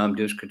 Namam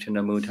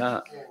Duskritana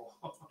Mudha.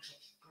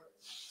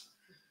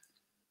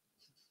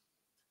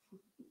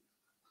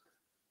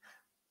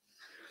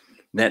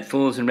 That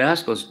fools and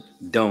rascals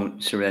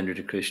don't surrender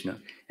to Krishna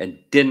and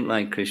didn't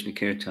like Krishna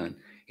Kirtan.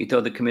 He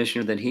told the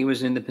commissioner that he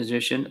was in the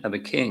position of a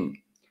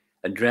king,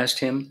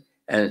 addressing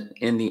him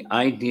in the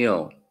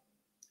ideal,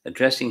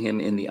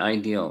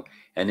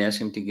 and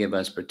asked him to give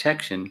us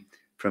protection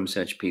from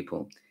such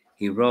people.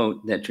 He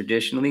wrote that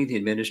traditionally the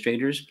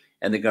administrators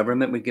and the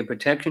government would give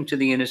protection to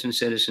the innocent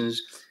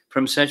citizens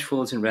from such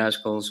fools and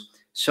rascals.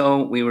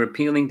 So we were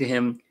appealing to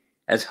him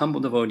as humble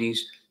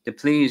devotees to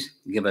please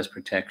give us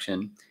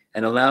protection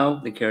and allow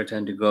the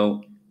kirtan to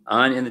go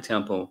on in the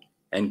temple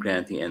and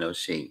grant the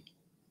NOC.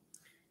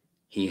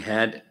 He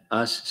had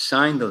us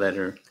sign the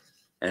letter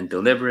and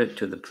deliver it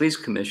to the police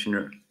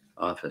commissioner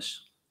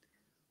office.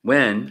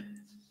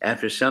 When,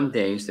 after some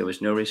days, there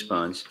was no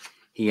response,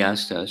 he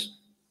asked us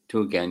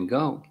to again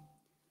go.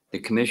 The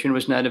commissioner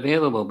was not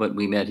available, but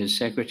we met his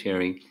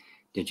secretary.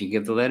 Did you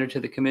give the letter to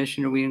the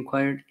commissioner? We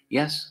inquired.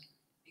 Yes,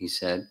 he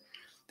said.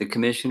 The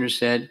commissioner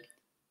said,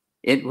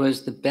 it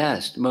was the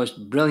best,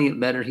 most brilliant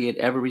letter he had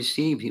ever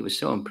received. He was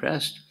so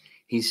impressed.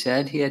 He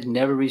said he had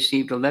never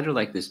received a letter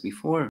like this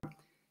before,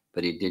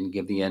 but he didn't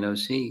give the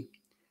NOC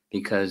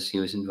because he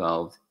was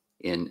involved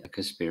in a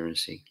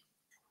conspiracy.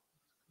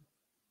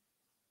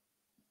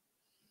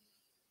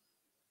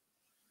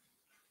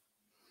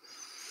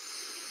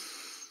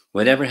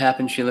 Whatever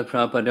happened, Srila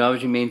Prabhupada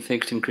always remained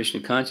fixed in Krishna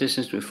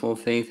consciousness with full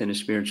faith in a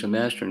spiritual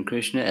master in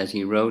Krishna, as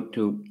he wrote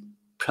to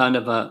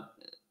Pranava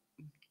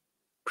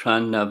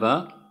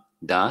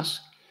Das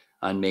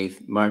on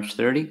March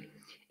 30.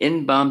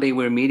 In Bombay,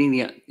 we're meeting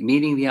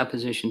the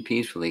opposition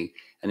peacefully,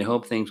 and I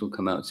hope things will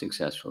come out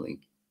successfully.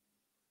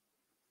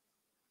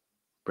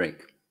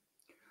 Break.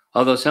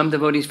 Although some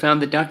devotees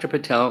found that Dr.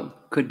 Patel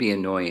could be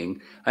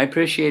annoying, I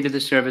appreciated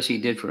the service he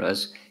did for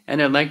us,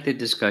 and I liked the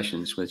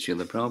discussions with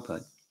Srila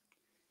Prabhupada.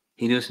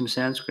 He knew some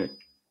Sanskrit,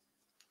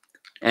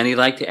 and he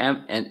liked to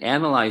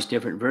analyze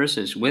different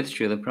verses with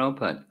Srila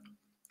Prabhupada.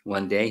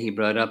 One day he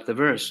brought up the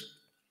verse,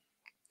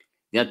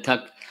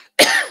 Yatak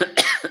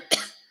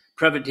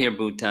Pravatir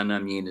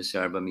Bhutanam Yena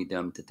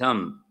Sarvamidam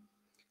Tatam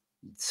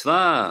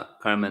Sva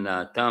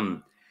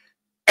Karmanatam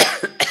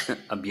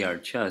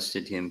Abhyarcha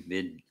Siddhim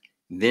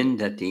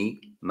Vindati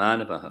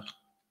Manavaha.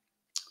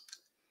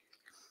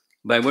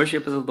 By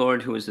worship of the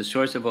Lord, who is the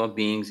source of all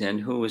beings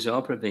and who is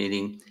all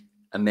pervading,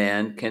 a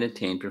man can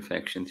attain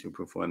perfection through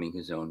performing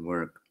his own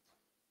work.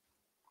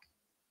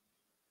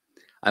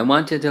 I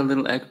wanted a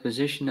little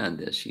exposition on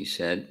this, he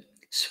said.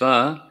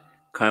 Sva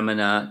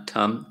Karmana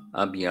Tam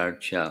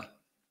Abhyarcha.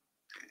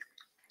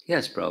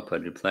 Yes,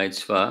 Prabhupada replied,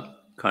 Sva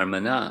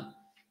Karmana.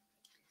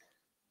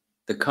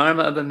 The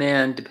karma of a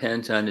man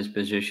depends on his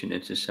position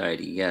in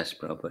society. Yes,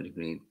 Prabhupada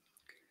agreed.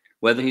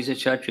 Whether he's a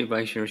Kshatriya,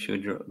 Vaishya, or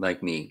Shudra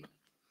like me.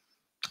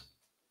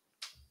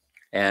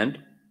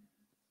 And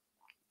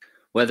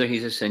whether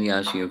he's a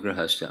sannyasi or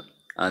grahastha,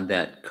 on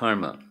that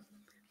karma.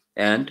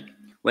 And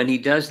when he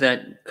does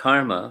that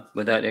karma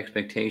without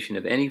expectation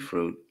of any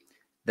fruit,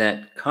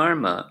 that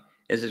karma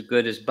is as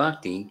good as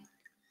bhakti,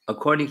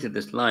 according to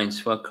this line,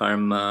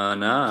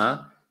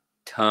 Swakarmana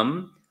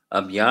tam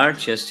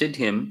abhyarcha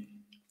siddhim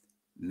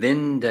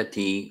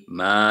vindati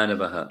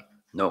manavaha.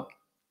 No,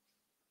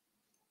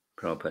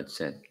 Prabhupada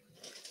said.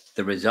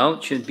 The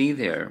result should be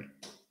there,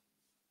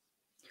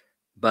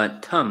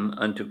 but tam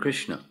unto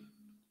Krishna.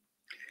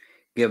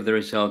 Give the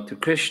result to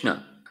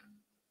Krishna,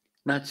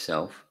 not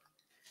self.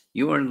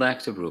 You earn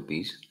lakhs of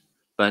rupees,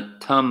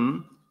 but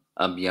tam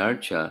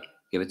abhyarcha,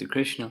 give it to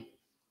Krishna.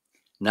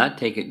 Not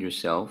take it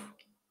yourself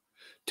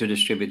to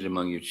distribute it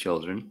among your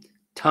children.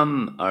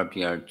 Tam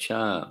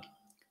abhyarcha,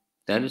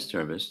 that is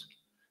service.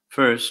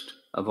 First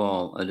of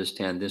all,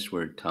 understand this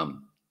word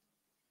tam.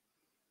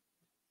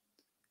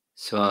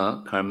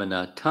 Swa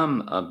karmana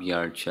tam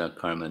abhyarcha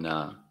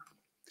karmana.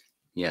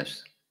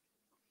 Yes.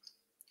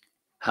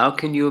 How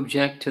can you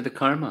object to the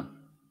karma?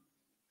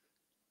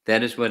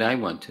 That is what I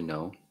want to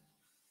know.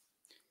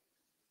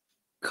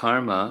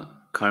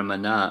 Karma,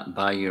 karmana,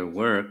 by your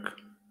work,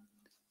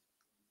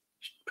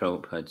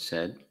 Prabhupada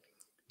said,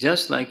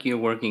 just like you're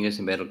working as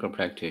a medical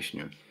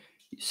practitioner.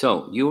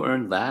 So you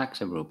earn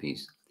lakhs of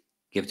rupees.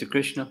 Give to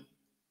Krishna.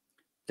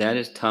 That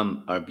is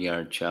tam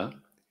abhyarcha.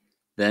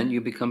 Then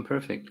you become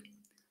perfect.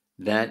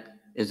 That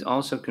is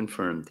also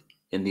confirmed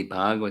in the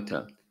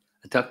Bhagavata.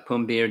 Atak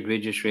pumbir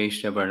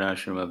dvijashreshta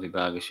varnashrama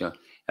vibhagasha.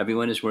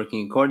 Everyone is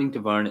working according to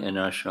Varna and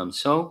Ashram.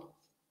 So,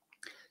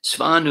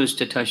 svanus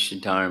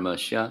tatasya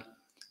dharmasya.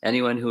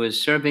 Anyone who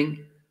is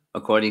serving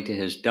according to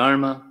his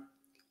dharma,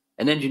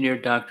 an engineer,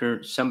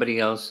 doctor, somebody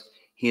else,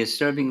 he is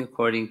serving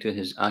according to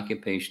his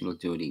occupational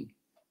duty.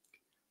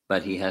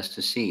 But he has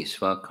to see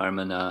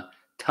swakarmana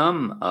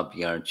tam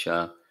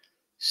abhyarcha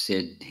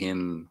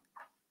siddhim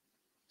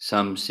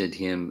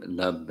samsiddhim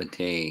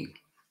labhate.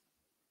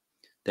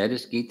 That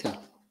is Gita.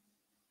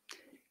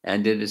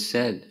 And it is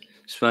said,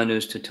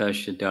 Svanus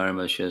tatasya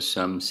dharmasya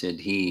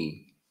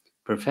samsiddhi.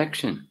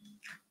 Perfection.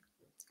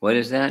 What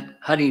is that?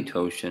 Hari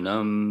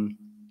toshanam.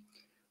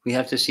 We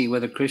have to see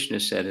whether Krishna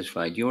is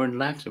satisfied. You earn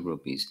lakhs of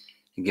rupees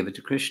and give it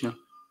to Krishna.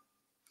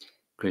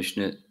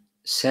 Krishna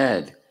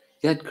said,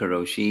 Yat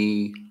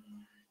karoshi.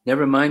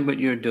 Never mind what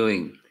you're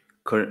doing.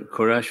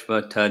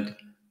 Kurashva tad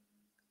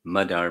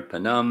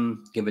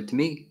madarpanam. Give it to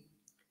me.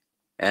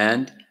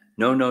 And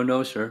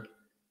no, sir.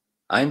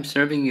 I'm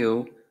serving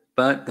you,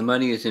 but the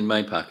money is in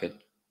my pocket.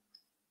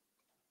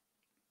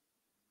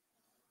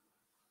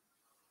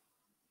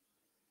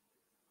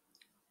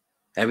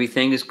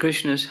 Everything is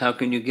Krishna's. How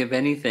can you give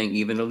anything,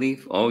 even a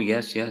leaf? Oh,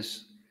 yes.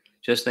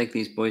 Just like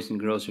these boys and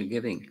girls are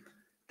giving.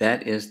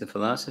 That is the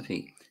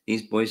philosophy.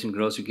 These boys and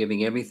girls are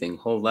giving everything,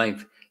 whole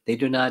life. They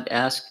do not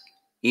ask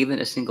even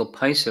a single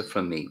paisa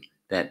from me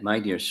that, my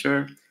dear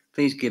sir,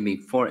 please give me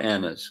 4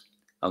 annas.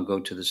 I'll go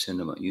to the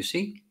cinema. You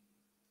see?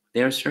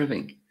 They are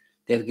serving.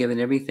 They have given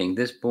everything.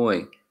 This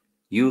boy,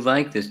 you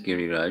like this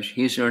Giriraj,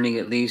 he's earning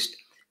at least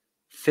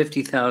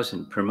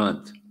 50,000 per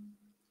month.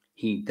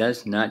 He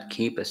does not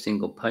keep a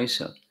single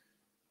paisa.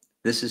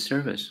 This is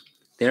service.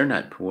 They're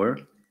not poor.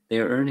 They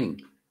are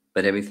earning,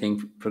 but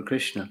everything for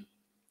Krishna.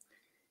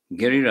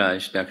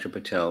 Giriraj, Dr.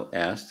 Patel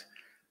asked,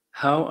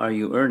 how are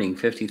you earning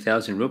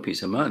 50,000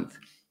 rupees a month?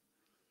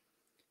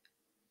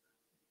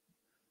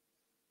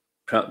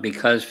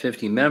 Because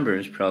 50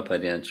 members,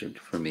 Prabhupada answered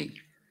for me.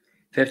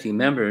 50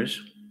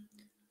 members,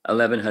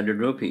 1,100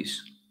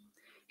 rupees.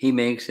 He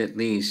makes at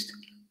least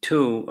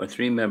 2 or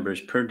 3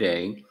 members per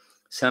day.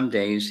 Some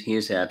days he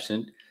is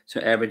absent,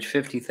 so average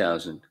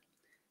 50,000.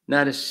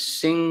 Not a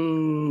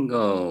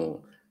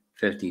single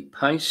 50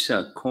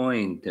 paisa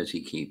coin does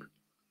he keep.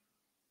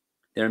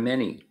 There are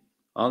many,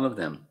 all of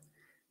them.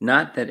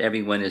 Not that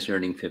everyone is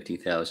earning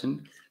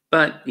 50,000,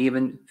 but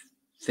even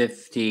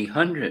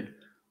 50,100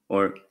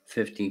 or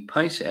 50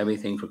 paisa,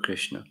 everything for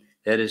Krishna.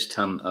 That is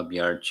tam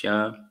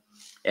abhyarcha.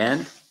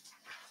 And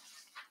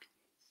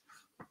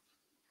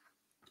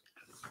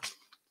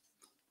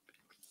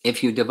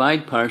if you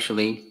divide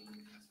partially,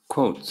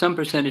 quote, some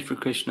percentage for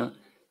Krishna,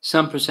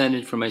 some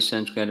percentage for my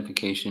sense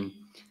gratification,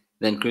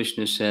 then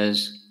Krishna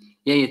says,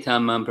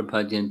 Yayatamam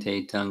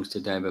prapadyante tangs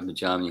tadaiva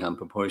bhajamyaham.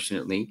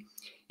 Proportionately,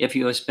 if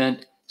you have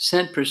spent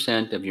cent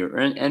percent of your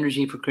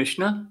energy for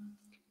Krishna,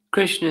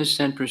 Krishna is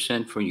cent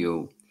percent for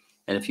you.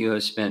 And if you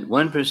have spent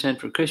 1%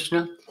 for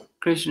Krishna,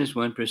 Krishna is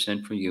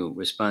 1% for you.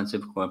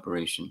 Responsive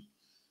cooperation.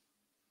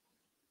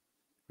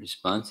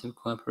 Responsive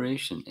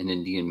cooperation. An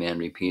Indian man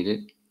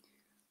repeated,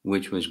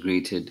 which was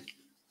greeted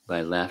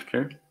by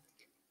laughter,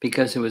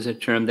 because it was a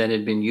term that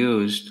had been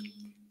used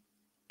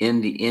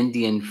in the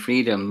Indian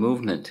freedom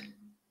movement.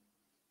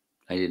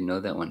 I didn't know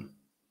that one.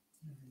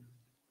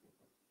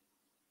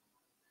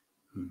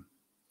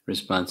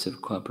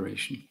 Responsive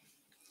cooperation.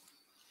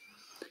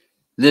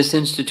 This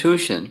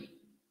institution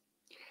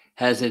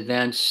has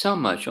advanced so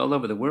much all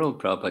over the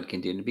world, Prabhupada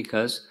continued,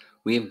 because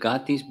we have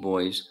got these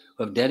boys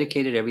who have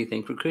dedicated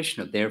everything for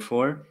Krishna.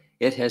 Therefore,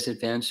 it has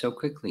advanced so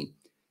quickly.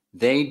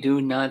 They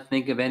do not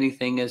think of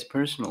anything as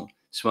personal.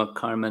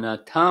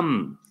 Swakarmana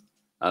tam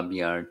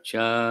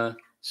abhyarcha.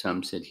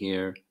 Some said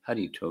here,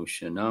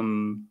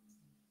 haritoshanam.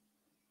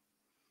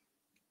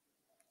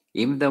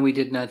 Even though we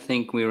did not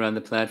think we were on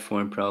the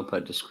platform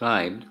Prabhupada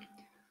described,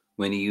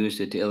 when he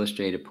used it to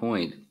illustrate a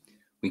point,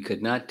 we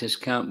could not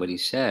discount what he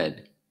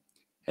said,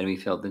 and we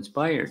felt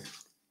inspired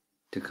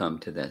to come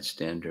to that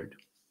standard.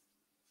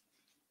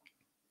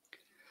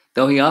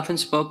 Though he often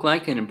spoke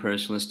like an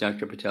impersonalist,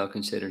 Dr. Patel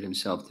considered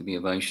himself to be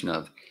a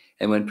Vaishnav.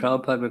 And when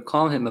Prabhupada would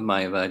call him a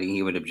Mayavadi,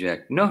 he would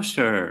object, "No,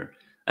 sir,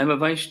 I'm a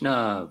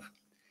Vaishnav."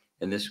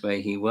 In this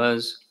way, he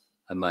was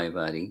a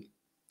Mayavadi.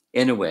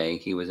 In a way,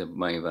 he was a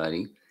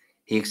Mayavadi.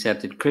 He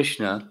accepted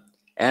Krishna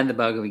and the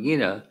Bhagavad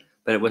Gita,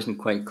 but it wasn't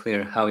quite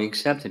clear how he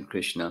accepted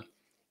Krishna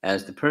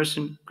as the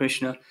person,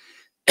 Krishna,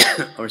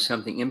 or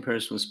something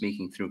impersonal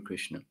speaking through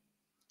Krishna.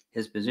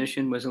 His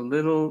position was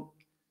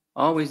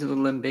always a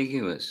little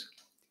ambiguous,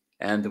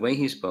 and the way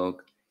he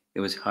spoke,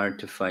 it was hard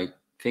to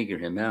figure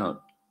him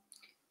out.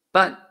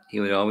 But he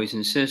would always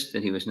insist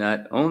that he was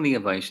not only a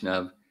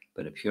Vaishnav,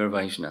 but a pure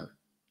Vaishnav.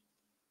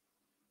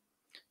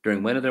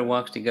 During one of their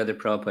walks together,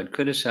 Prabhupada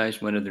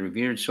criticized one of the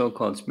revered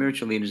so-called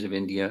spiritual leaders of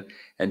India,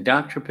 and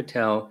Dr.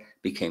 Patel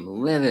became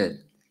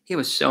livid. He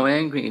was so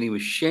angry and he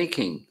was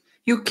shaking.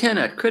 "You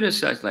cannot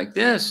criticize like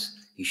this,"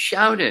 he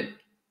shouted.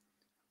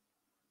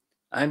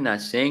 "I'm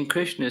not saying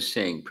Krishna is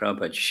saying,"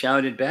 Prabhupada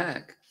shouted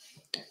back.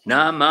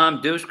 "Na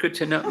mam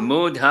duskritana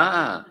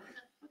mudha."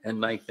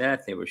 And like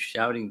that, they were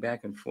shouting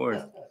back and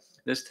forth.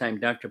 This time,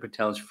 Dr.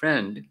 Patel's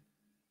friend,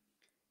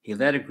 he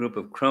led a group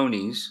of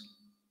cronies,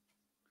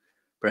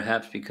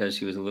 perhaps because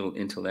he was a little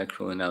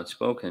intellectual and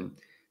outspoken,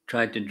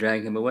 tried to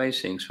drag him away,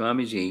 saying,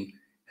 "Swamiji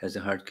has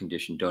a heart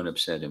condition, don't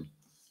upset him."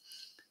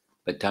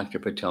 But Dr.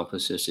 Patel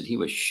persisted. He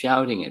was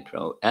shouting at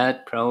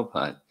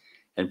Prabhupada,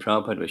 and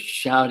Prabhupada was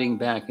shouting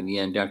back. In the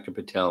end, Dr.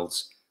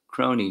 Patel's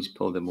cronies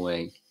pulled him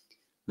away.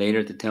 Later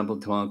at the temple,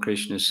 Tamal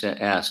Krishna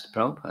asked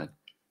Prabhupada,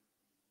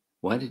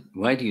 why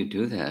do you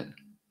do that?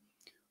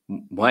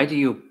 Why do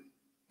you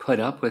put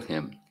up with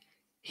him?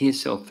 He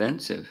is so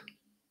offensive."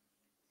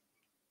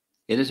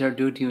 "It is our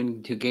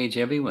duty to gauge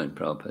everyone,"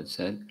 Prabhupada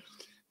said.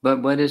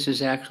 "But what is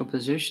his actual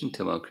position?"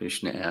 Tamal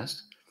Krishna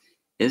asked.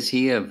 "Is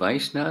he a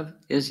Vaishnav?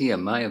 Is he a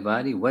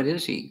Mayavadi? What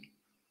is he?"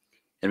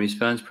 In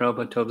response,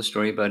 Prabhupada told a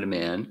story about a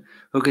man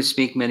who could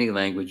speak many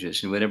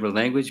languages, and whatever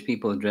language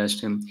people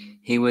addressed him,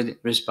 he would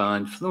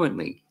respond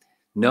fluently.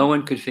 No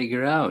one could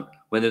figure out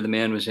where the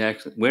man was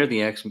actually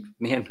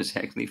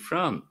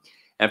from.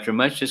 After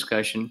much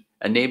discussion,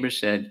 a neighbor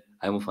said,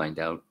 "I will find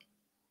out."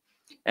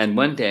 And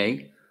one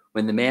day,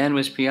 when the man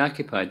was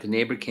preoccupied, the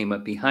neighbor came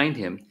up behind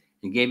him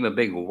and gave him a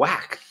big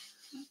whack.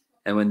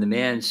 And when the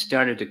man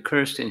started to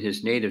curse in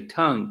his native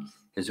tongue,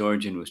 his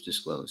origin was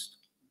disclosed.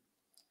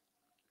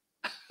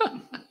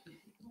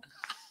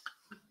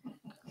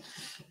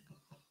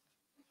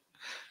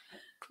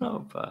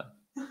 Prabhupada.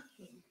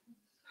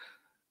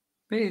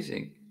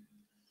 Amazing.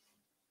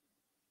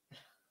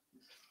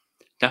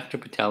 Dr.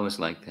 Patel was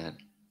like that.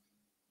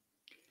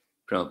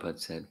 Prabhupada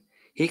said,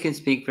 "He can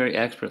speak very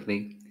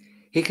expertly.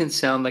 He can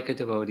sound like a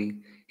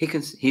devotee.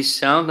 He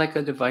sound like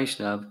a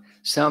Vaishnav,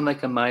 sound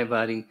like a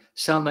Mayavadi,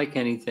 sound like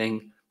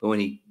anything. But when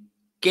he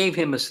gave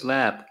him a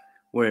slap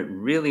where it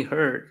really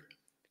hurt,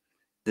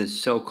 the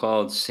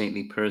so-called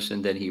saintly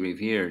person that he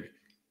revered,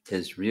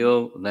 his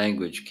real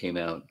language came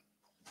out."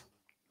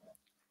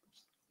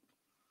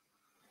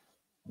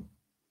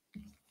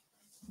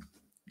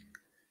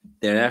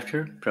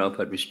 Thereafter,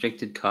 Prabhupada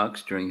restricted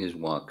talks during his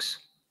walks.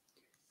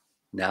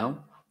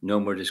 Now, no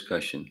more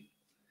discussion.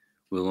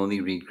 We'll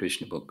only read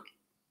Krishna book.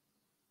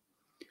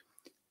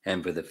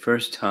 And for the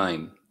first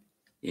time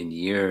in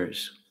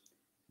years,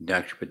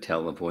 Dr.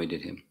 Patel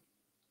avoided him.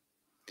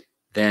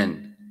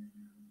 Then,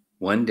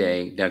 one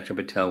day, Dr.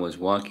 Patel was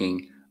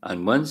walking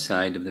on one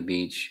side of the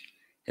beach,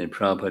 and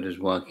Prabhupada was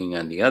walking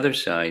on the other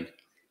side,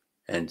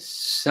 and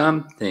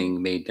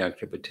something made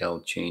Dr.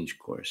 Patel change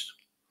course.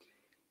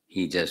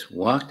 He just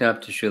walked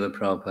up to Srila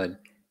Prabhupada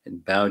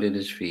and bowed at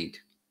his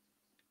feet.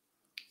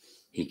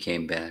 He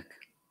came back.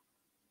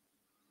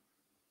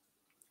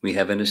 "We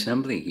have an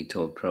assembly," he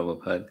told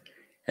Prabhupada,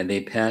 "and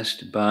they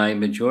passed by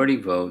majority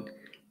vote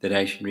that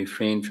I should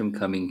refrain from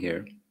coming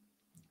here.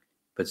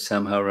 But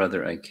somehow or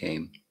other I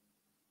came."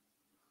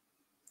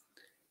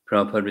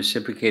 Prabhupada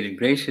reciprocated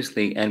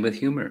graciously and with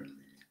humor.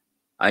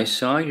 "I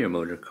saw your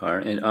motor car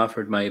and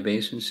offered my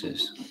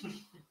obeisances.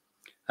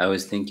 I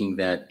was thinking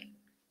that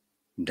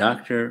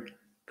Dr.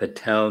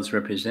 Patel's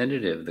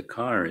representative, the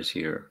car, is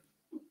here."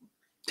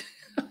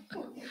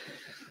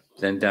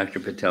 Then Dr.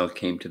 Patel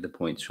came to the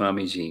point.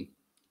 "Swamiji,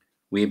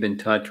 we have been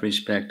taught to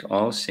respect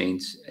all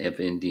saints of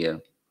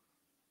India.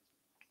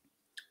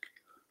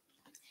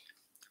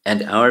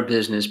 And our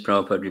business,"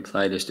 Prabhupada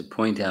replied, "is to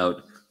point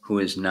out who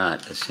is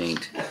not a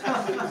saint."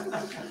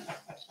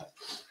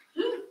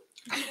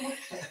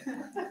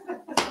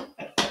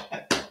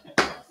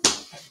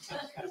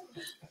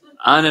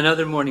 On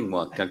another morning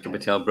walk, Dr.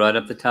 Patel brought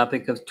up the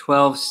topic of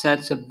 12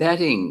 sets of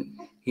bedding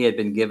he had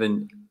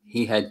given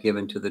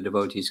to the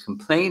devotees,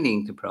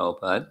 complaining to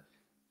Prabhupada,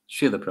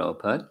 Srila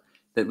Prabhupada,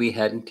 that we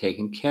hadn't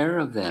taken care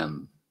of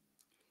them.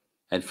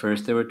 At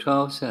first there were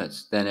 12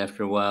 sets. Then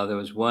after a while there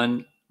was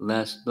one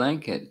less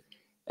blanket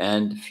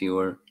and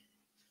fewer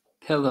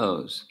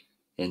pillows.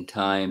 In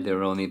time there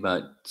were only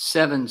about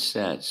 7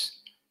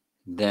 sets,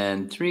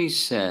 then 3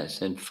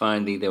 sets, and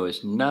finally there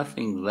was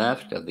nothing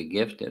left of the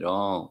gift at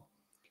all.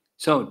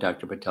 So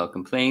Dr. Patel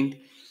complained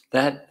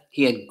that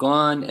he had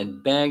gone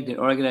and begged and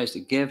organized a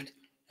gift,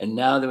 and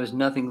now there was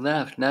nothing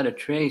left, not a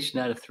trace,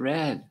 not a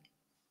thread.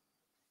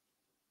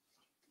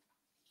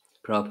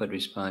 Prabhupada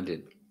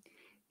responded,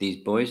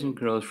 "These boys and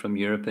girls from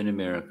Europe and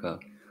America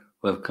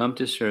who have come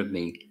to serve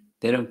me,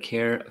 they don't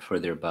care for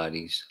their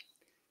bodies.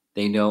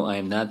 They know I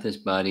am not this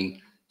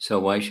body, so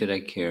why should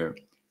I care?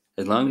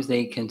 As long as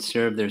they can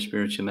serve their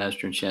spiritual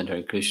master and chant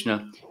Hare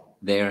Krishna,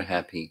 they are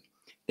happy.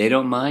 They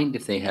don't mind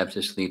if they have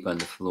to sleep on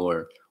the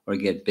floor or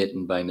get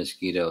bitten by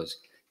mosquitoes.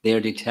 They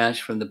are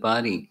detached from the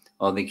body.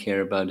 All they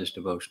care about is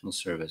devotional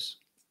service.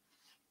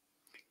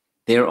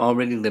 They are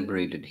already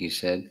liberated," he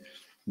said.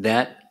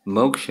 "That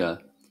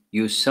moksha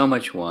you so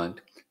much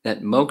want,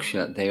 that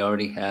moksha they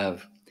already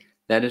have.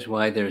 That is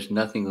why there is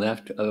nothing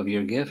left of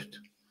your gift.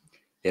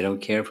 They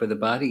don't care for the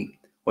body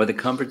or the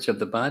comforts of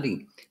the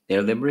body. They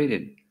are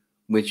liberated,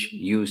 which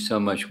you so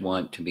much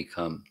want to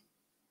become."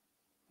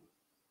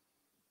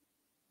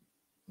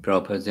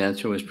 Prabhupada's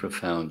answer was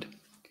profound,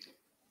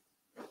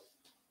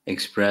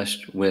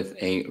 expressed with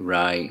a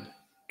wry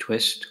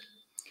twist.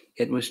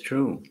 It was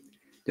true.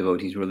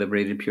 Devotees were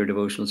liberated, pure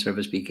devotional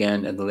service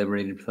began at the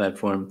liberated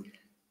platform,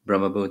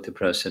 Brahmabhuta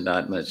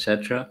Prasanatma,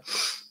 etc.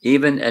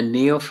 Even a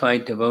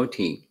neophyte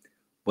devotee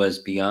was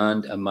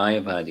beyond a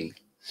Mayavadi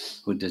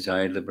who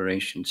desired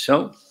liberation.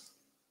 So,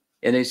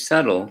 in a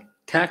subtle,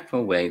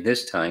 tactful way,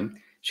 this time,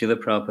 Srila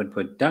Prabhupada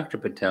put Dr.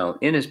 Patel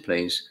in his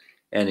place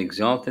and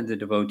exalted the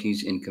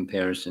devotees in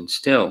comparison.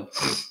 Still,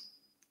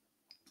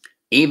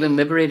 even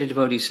liberated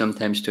devotees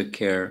sometimes took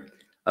care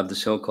of the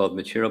so-called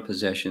material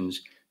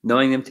possessions,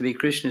 knowing them to be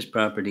Krishna's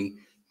property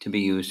to be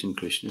used in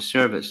Krishna's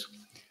service.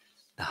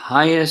 The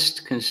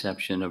highest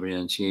conception of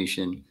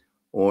renunciation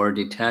or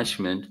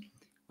detachment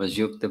was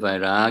Yukta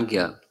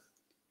Vairagya,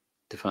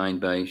 defined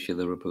by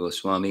Srila Rupa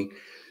Goswami,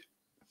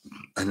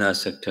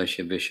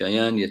 Anasaktasya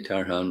Vishayan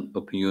Yatarhan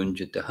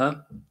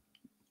Upayunjataha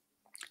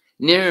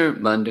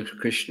Nirbandha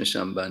Krishna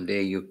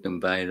Sambandhe Yuktam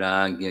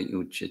Vairagya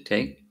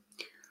Uchate.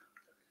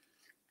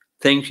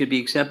 Things should be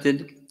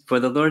accepted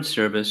for the Lord's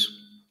service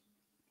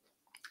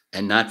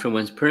and not for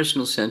one's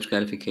personal sense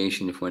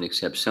gratification. If one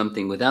accepts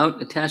something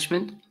without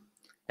attachment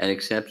and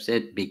accepts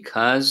it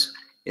because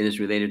it is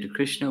related to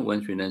Krishna,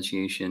 one's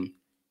renunciation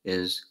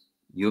is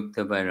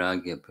Yukta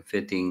Vairagya,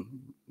 befitting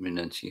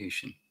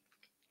renunciation.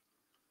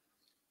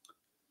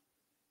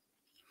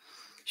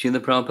 Srila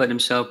Prabhupada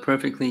himself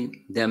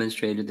perfectly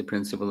demonstrated the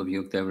principle of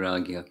Yukta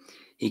Vairagya.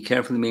 He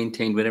carefully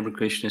maintained whatever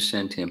Krishna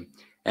sent him,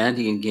 and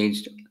he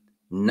engaged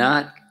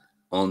not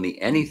only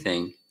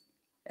anything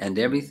and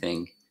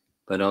everything,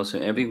 but also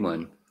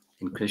everyone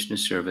in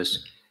Krishna's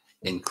service,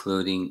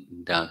 including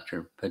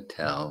Dr.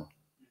 Patel.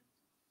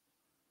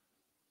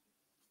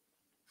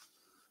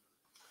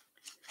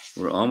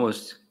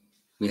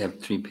 We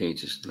have 3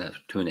 pages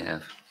left,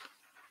 2.5.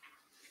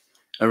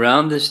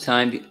 Around this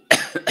time, the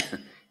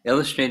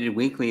Illustrated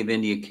Weekly of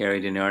India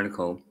carried an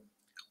article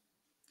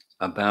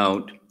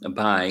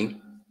by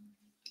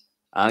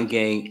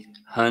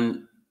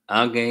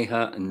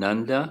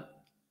Agehananda.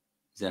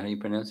 Is that how you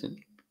pronounce it?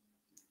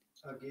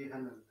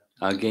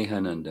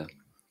 Agehananda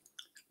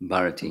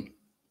Bharati,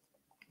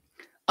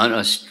 an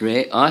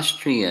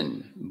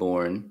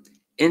Austrian-born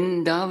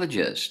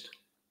Indologist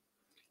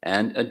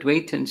and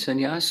Advaitin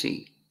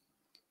sannyasi,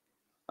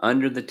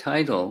 under the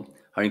title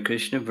Hare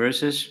Krishna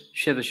versus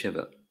Shiva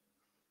Shiva.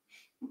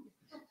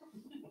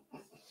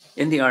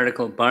 In the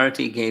article,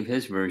 Bharati gave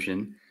his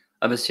version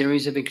of a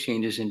series of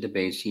exchanges and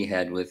debates he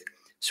had with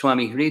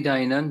Swami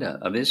Hridayananda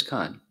of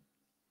ISKCON.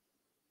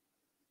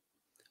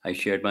 I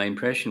shared my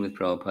impression with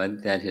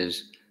Prabhupada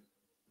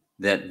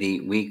that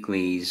the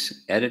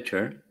weekly's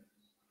editor,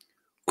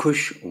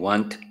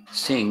 Khushwant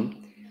Singh,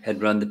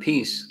 had run the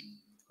piece,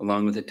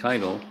 along with the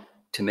title,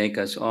 to make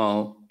us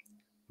all,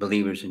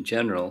 believers in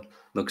general,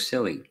 look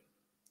silly,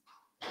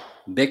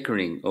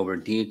 bickering over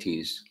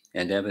deities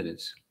and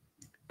evidence.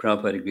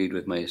 Prabhupada agreed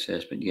with my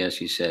assessment. Yes,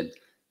 he said,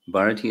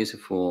 Bharati is a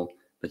fool,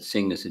 but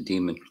Singh is a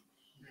demon.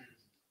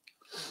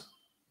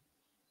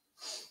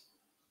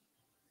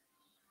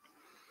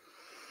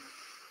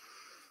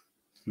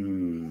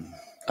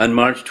 On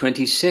March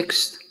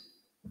 26th,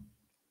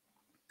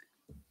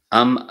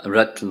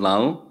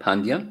 Amratlal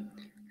Pandya,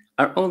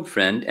 our old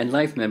friend and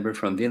life member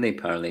from Vile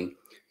Parle,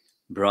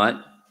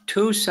 brought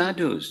 2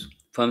 sadhus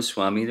from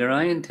Swami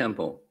Narayan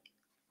temple.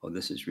 Oh,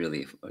 this is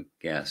really a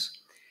gas.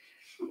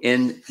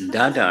 In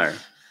Dadar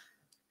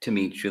to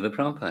meet Srila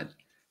Prabhupada.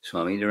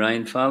 Swami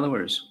Narayan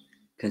followers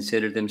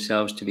considered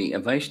themselves to be a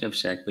Vaishnava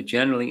sect, but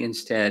generally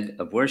instead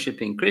of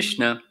worshipping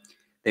Krishna,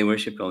 they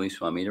worshipped only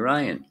Swami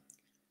Narayan,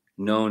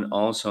 known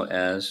also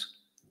as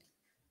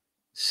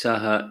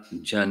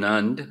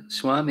Sahajanand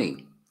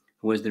Swami,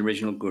 who was the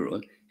original guru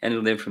and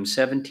who lived from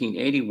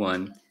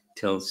 1781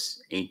 till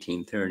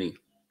 1830.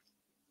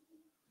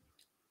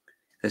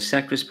 The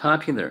sect was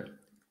popular,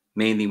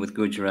 mainly with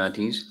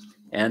Gujaratis,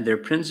 and their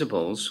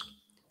principles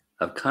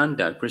of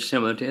conduct were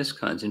similar to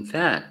ISKCON's. In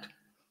fact,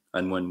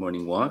 on one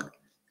morning walk,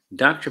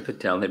 Dr.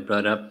 Patel had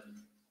brought up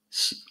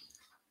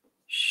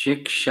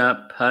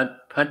Shiksha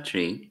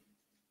Patri,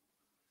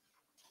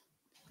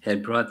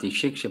 had brought the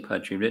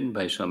Shikshapatri written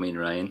by Swami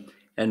Narayan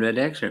and read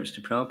excerpts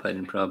to Prabhupada,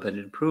 and Prabhupada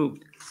had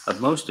approved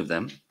of most of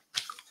them.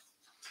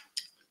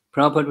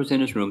 Prabhupada was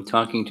in his room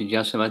talking to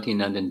Jasavati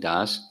Nandan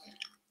Das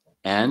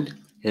and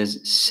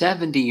his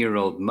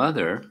 70-year-old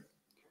mother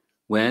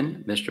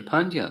when Mr.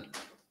 Pandya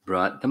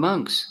brought the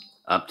monks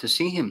up to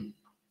see him.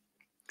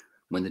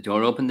 When the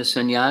door opened, the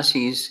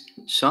sannyasis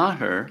saw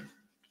her.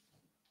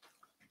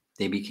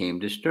 They became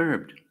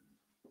disturbed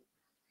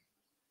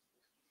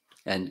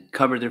and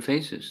covered their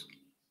faces.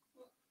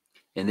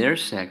 In their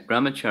sect,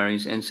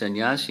 brahmacharis and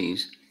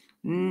sannyasis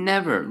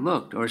never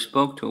looked or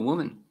spoke to a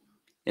woman.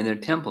 In their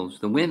temples,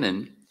 the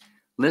women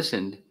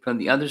listened from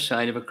the other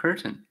side of a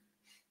curtain.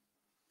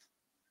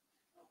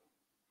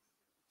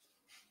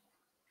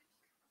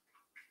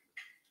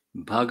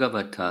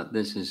 Bhagavata,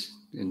 this is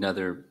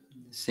another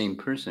same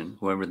person,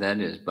 whoever that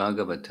is,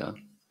 Bhagavata,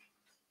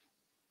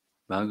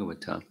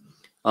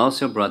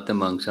 also brought the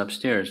monks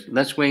upstairs.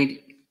 Let's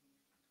wait,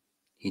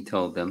 he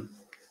told them.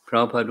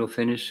 Prabhupada will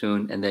finish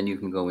soon, and then you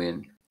can go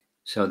in.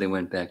 So they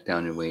went back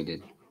down and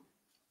waited.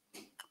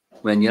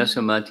 When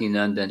Yasomati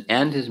Nandan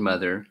and his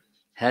mother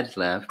had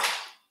left,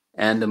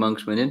 and the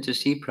monks went in to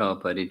see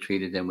Prabhupada, he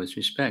treated them with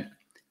respect.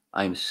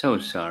 I'm so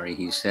sorry,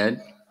 he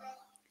said,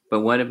 but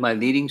one of my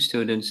leading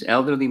students'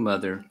 elderly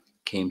mother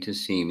came to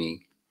see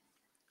me.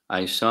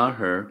 I saw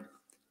her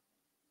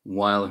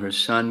while her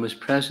son was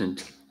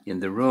present in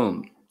the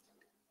room.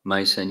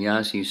 My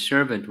sannyasi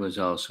servant was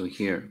also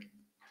here.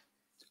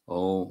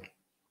 Oh,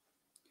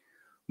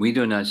 we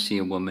do not see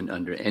a woman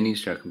under any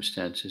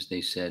circumstances,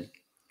 they said.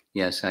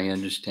 Yes, I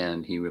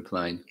understand, he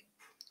replied.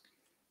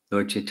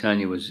 Lord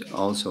Chaitanya was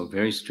also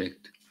very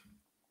strict.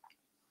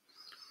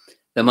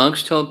 The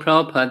monks told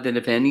Prabhupada that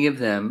if any of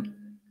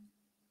them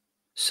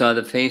saw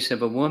the face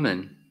of a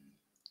woman,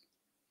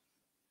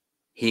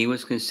 he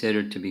was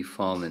considered to be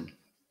fallen.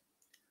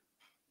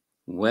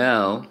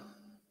 Well,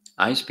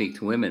 I speak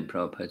to women,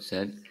 Prabhupada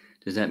said.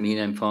 Does that mean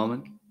I'm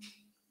fallen?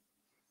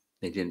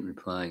 They didn't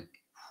reply.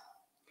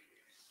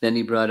 Then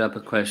he brought up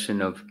a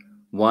question of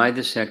why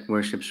the sect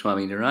worships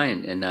Swami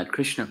Narayan and not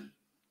Krishna.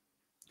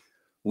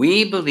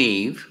 We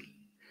believe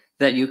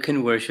that you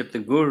can worship the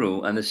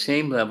Guru on the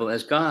same level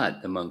as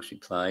God, the monks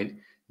replied.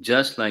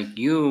 Just like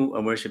you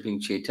are worshiping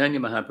Chaitanya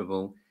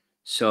Mahaprabhu,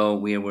 so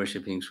we are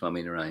worshiping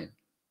Swami Narayan.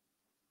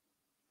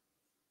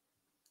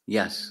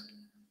 Yes,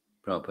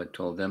 Prabhupada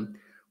told them,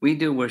 we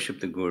do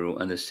worship the Guru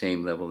on the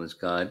same level as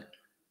God,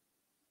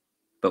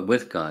 but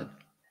with God.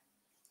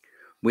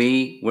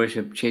 We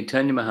worship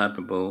Chaitanya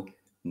Mahaprabhu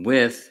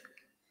with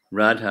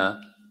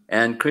Radha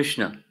and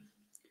Krishna.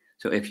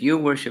 So if you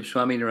worship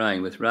Swami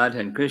Narayan with Radha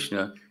and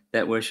Krishna,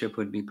 that worship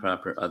would be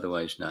proper,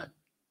 otherwise not.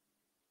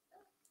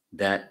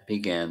 That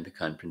began the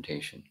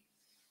confrontation.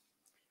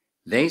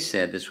 They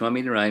said that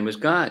Swami Narayan was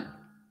God.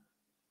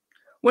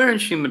 Where in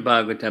Srimad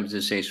Bhagavatam does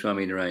it say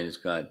Swami Narayan is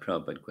God?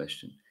 Prabhupada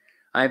questioned.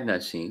 I have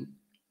not seen.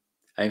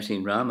 I have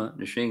seen Rama,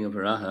 Nrsimha,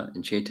 Varaha,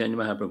 and Chaitanya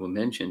Mahaprabhu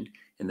mentioned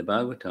in the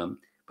Bhagavatam,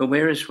 but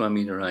where is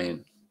Swami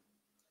Narayan?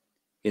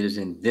 It is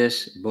in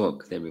this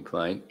book, they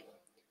replied.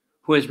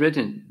 Who has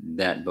written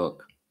that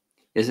book?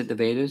 Is it the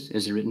Vedas?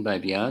 Is it written by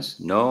Vyas?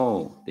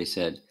 No, they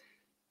said.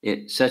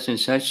 Such and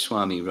such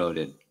Swami wrote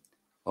it.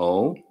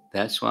 Oh,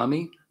 that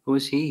Swami? Who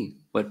is he?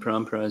 What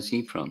parampara is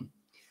he from?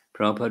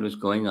 Prabhupada was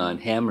going on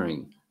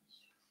hammering.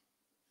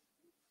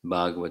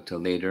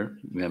 Bhagavata later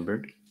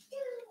remembered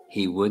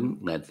he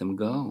wouldn't let them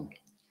go.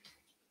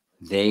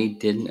 They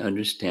didn't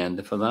understand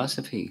the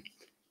philosophy,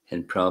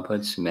 and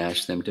Prabhupada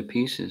smashed them to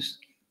pieces.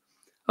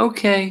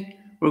 Okay,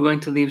 we're going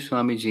to leave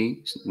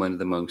Swamiji, one of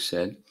the monks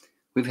said.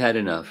 We've had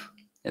enough,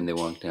 and they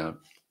walked out.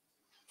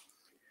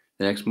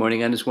 The next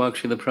morning on his walk,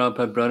 Srila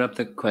Prabhupada brought up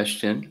the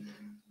question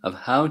of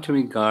how to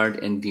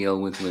regard and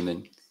deal with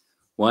women.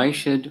 Why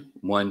should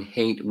one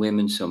hate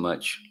women so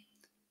much?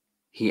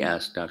 He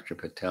asked Dr.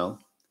 Patel.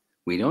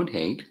 We don't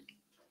hate,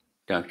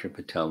 Dr.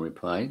 Patel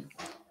replied.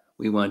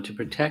 We want to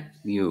protect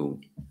you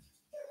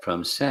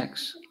from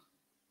sex.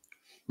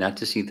 Not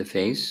to see the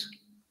face,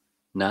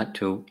 not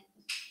to.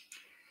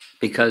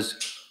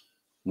 Because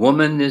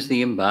woman is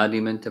the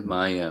embodiment of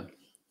Maya.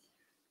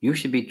 You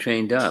should be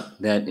trained up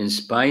that in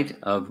spite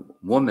of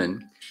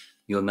woman,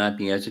 you'll not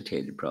be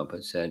agitated,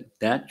 Prabhupada said.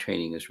 That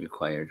training is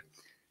required.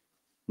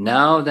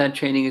 Now that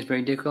training is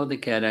very difficult to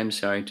get, I'm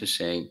sorry to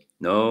say.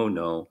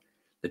 No,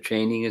 the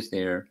training is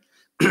there.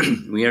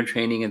 We are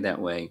training it that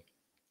way.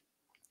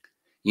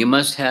 You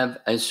must have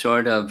a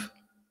sort of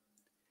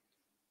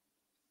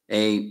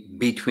a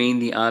between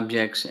the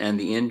objects and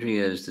the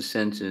indriyas, the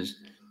senses,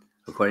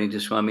 according to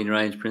Swami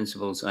Narayan's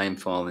principles, I am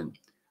fallen.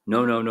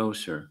 No,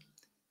 sir,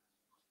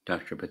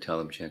 Dr.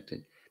 Patel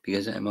objected,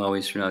 because I'm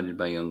always surrounded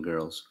by young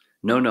girls.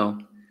 No,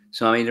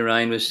 Swami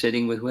Narayan was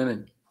sitting with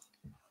women,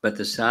 but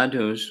the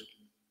sadhus,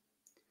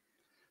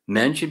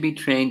 men should be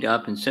trained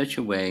up in such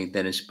a way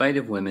that in spite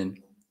of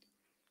women,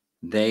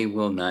 they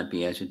will not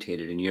be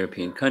agitated. In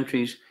European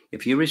countries,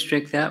 if you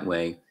restrict that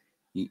way,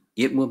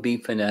 it will be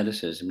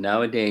fanaticism.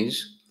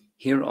 Nowadays,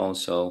 here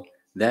also,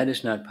 that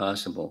is not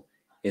possible.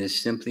 It is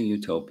simply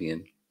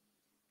utopian.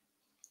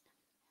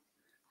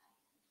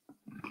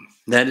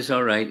 That is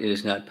all right. It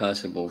is not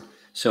possible.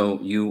 So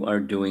you are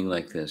doing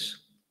like this.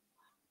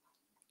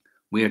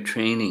 We are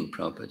training,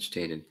 Prabhupada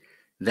stated.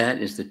 That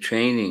is the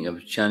training of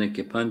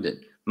Chanakya Pandit.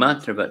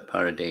 Matravat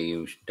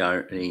Paradeyu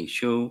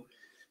Dareshu.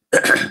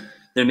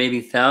 There may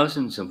be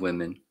thousands of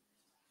women,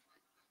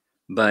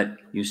 but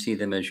you see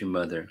them as your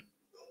mother.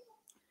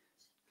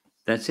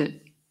 That's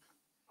it.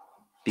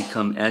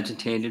 Become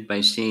agitated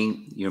by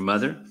seeing your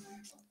mother,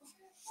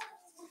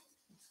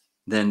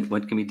 then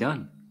what can be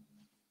done?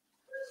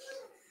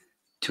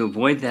 To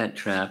avoid that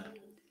trap,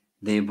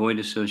 they avoid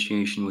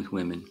association with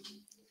women.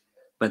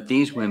 But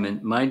these women,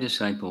 my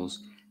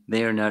disciples,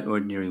 they are not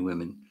ordinary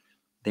women.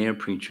 They are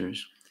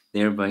preachers.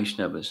 They are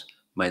Vaishnavas.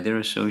 By their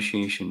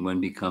association,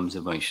 one becomes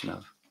a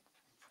Vaishnava.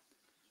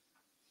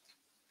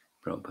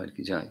 Prabhupada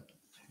ki jai.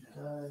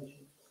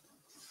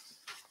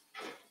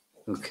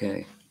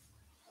 Okay.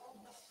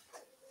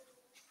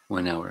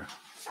 1 hour.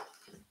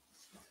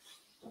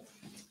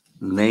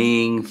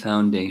 Laying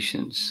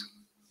foundations.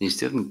 They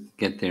still didn't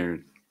get their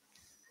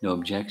no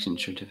objection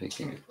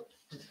certificate.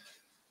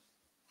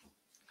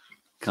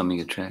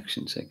 Coming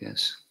attractions, I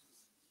guess.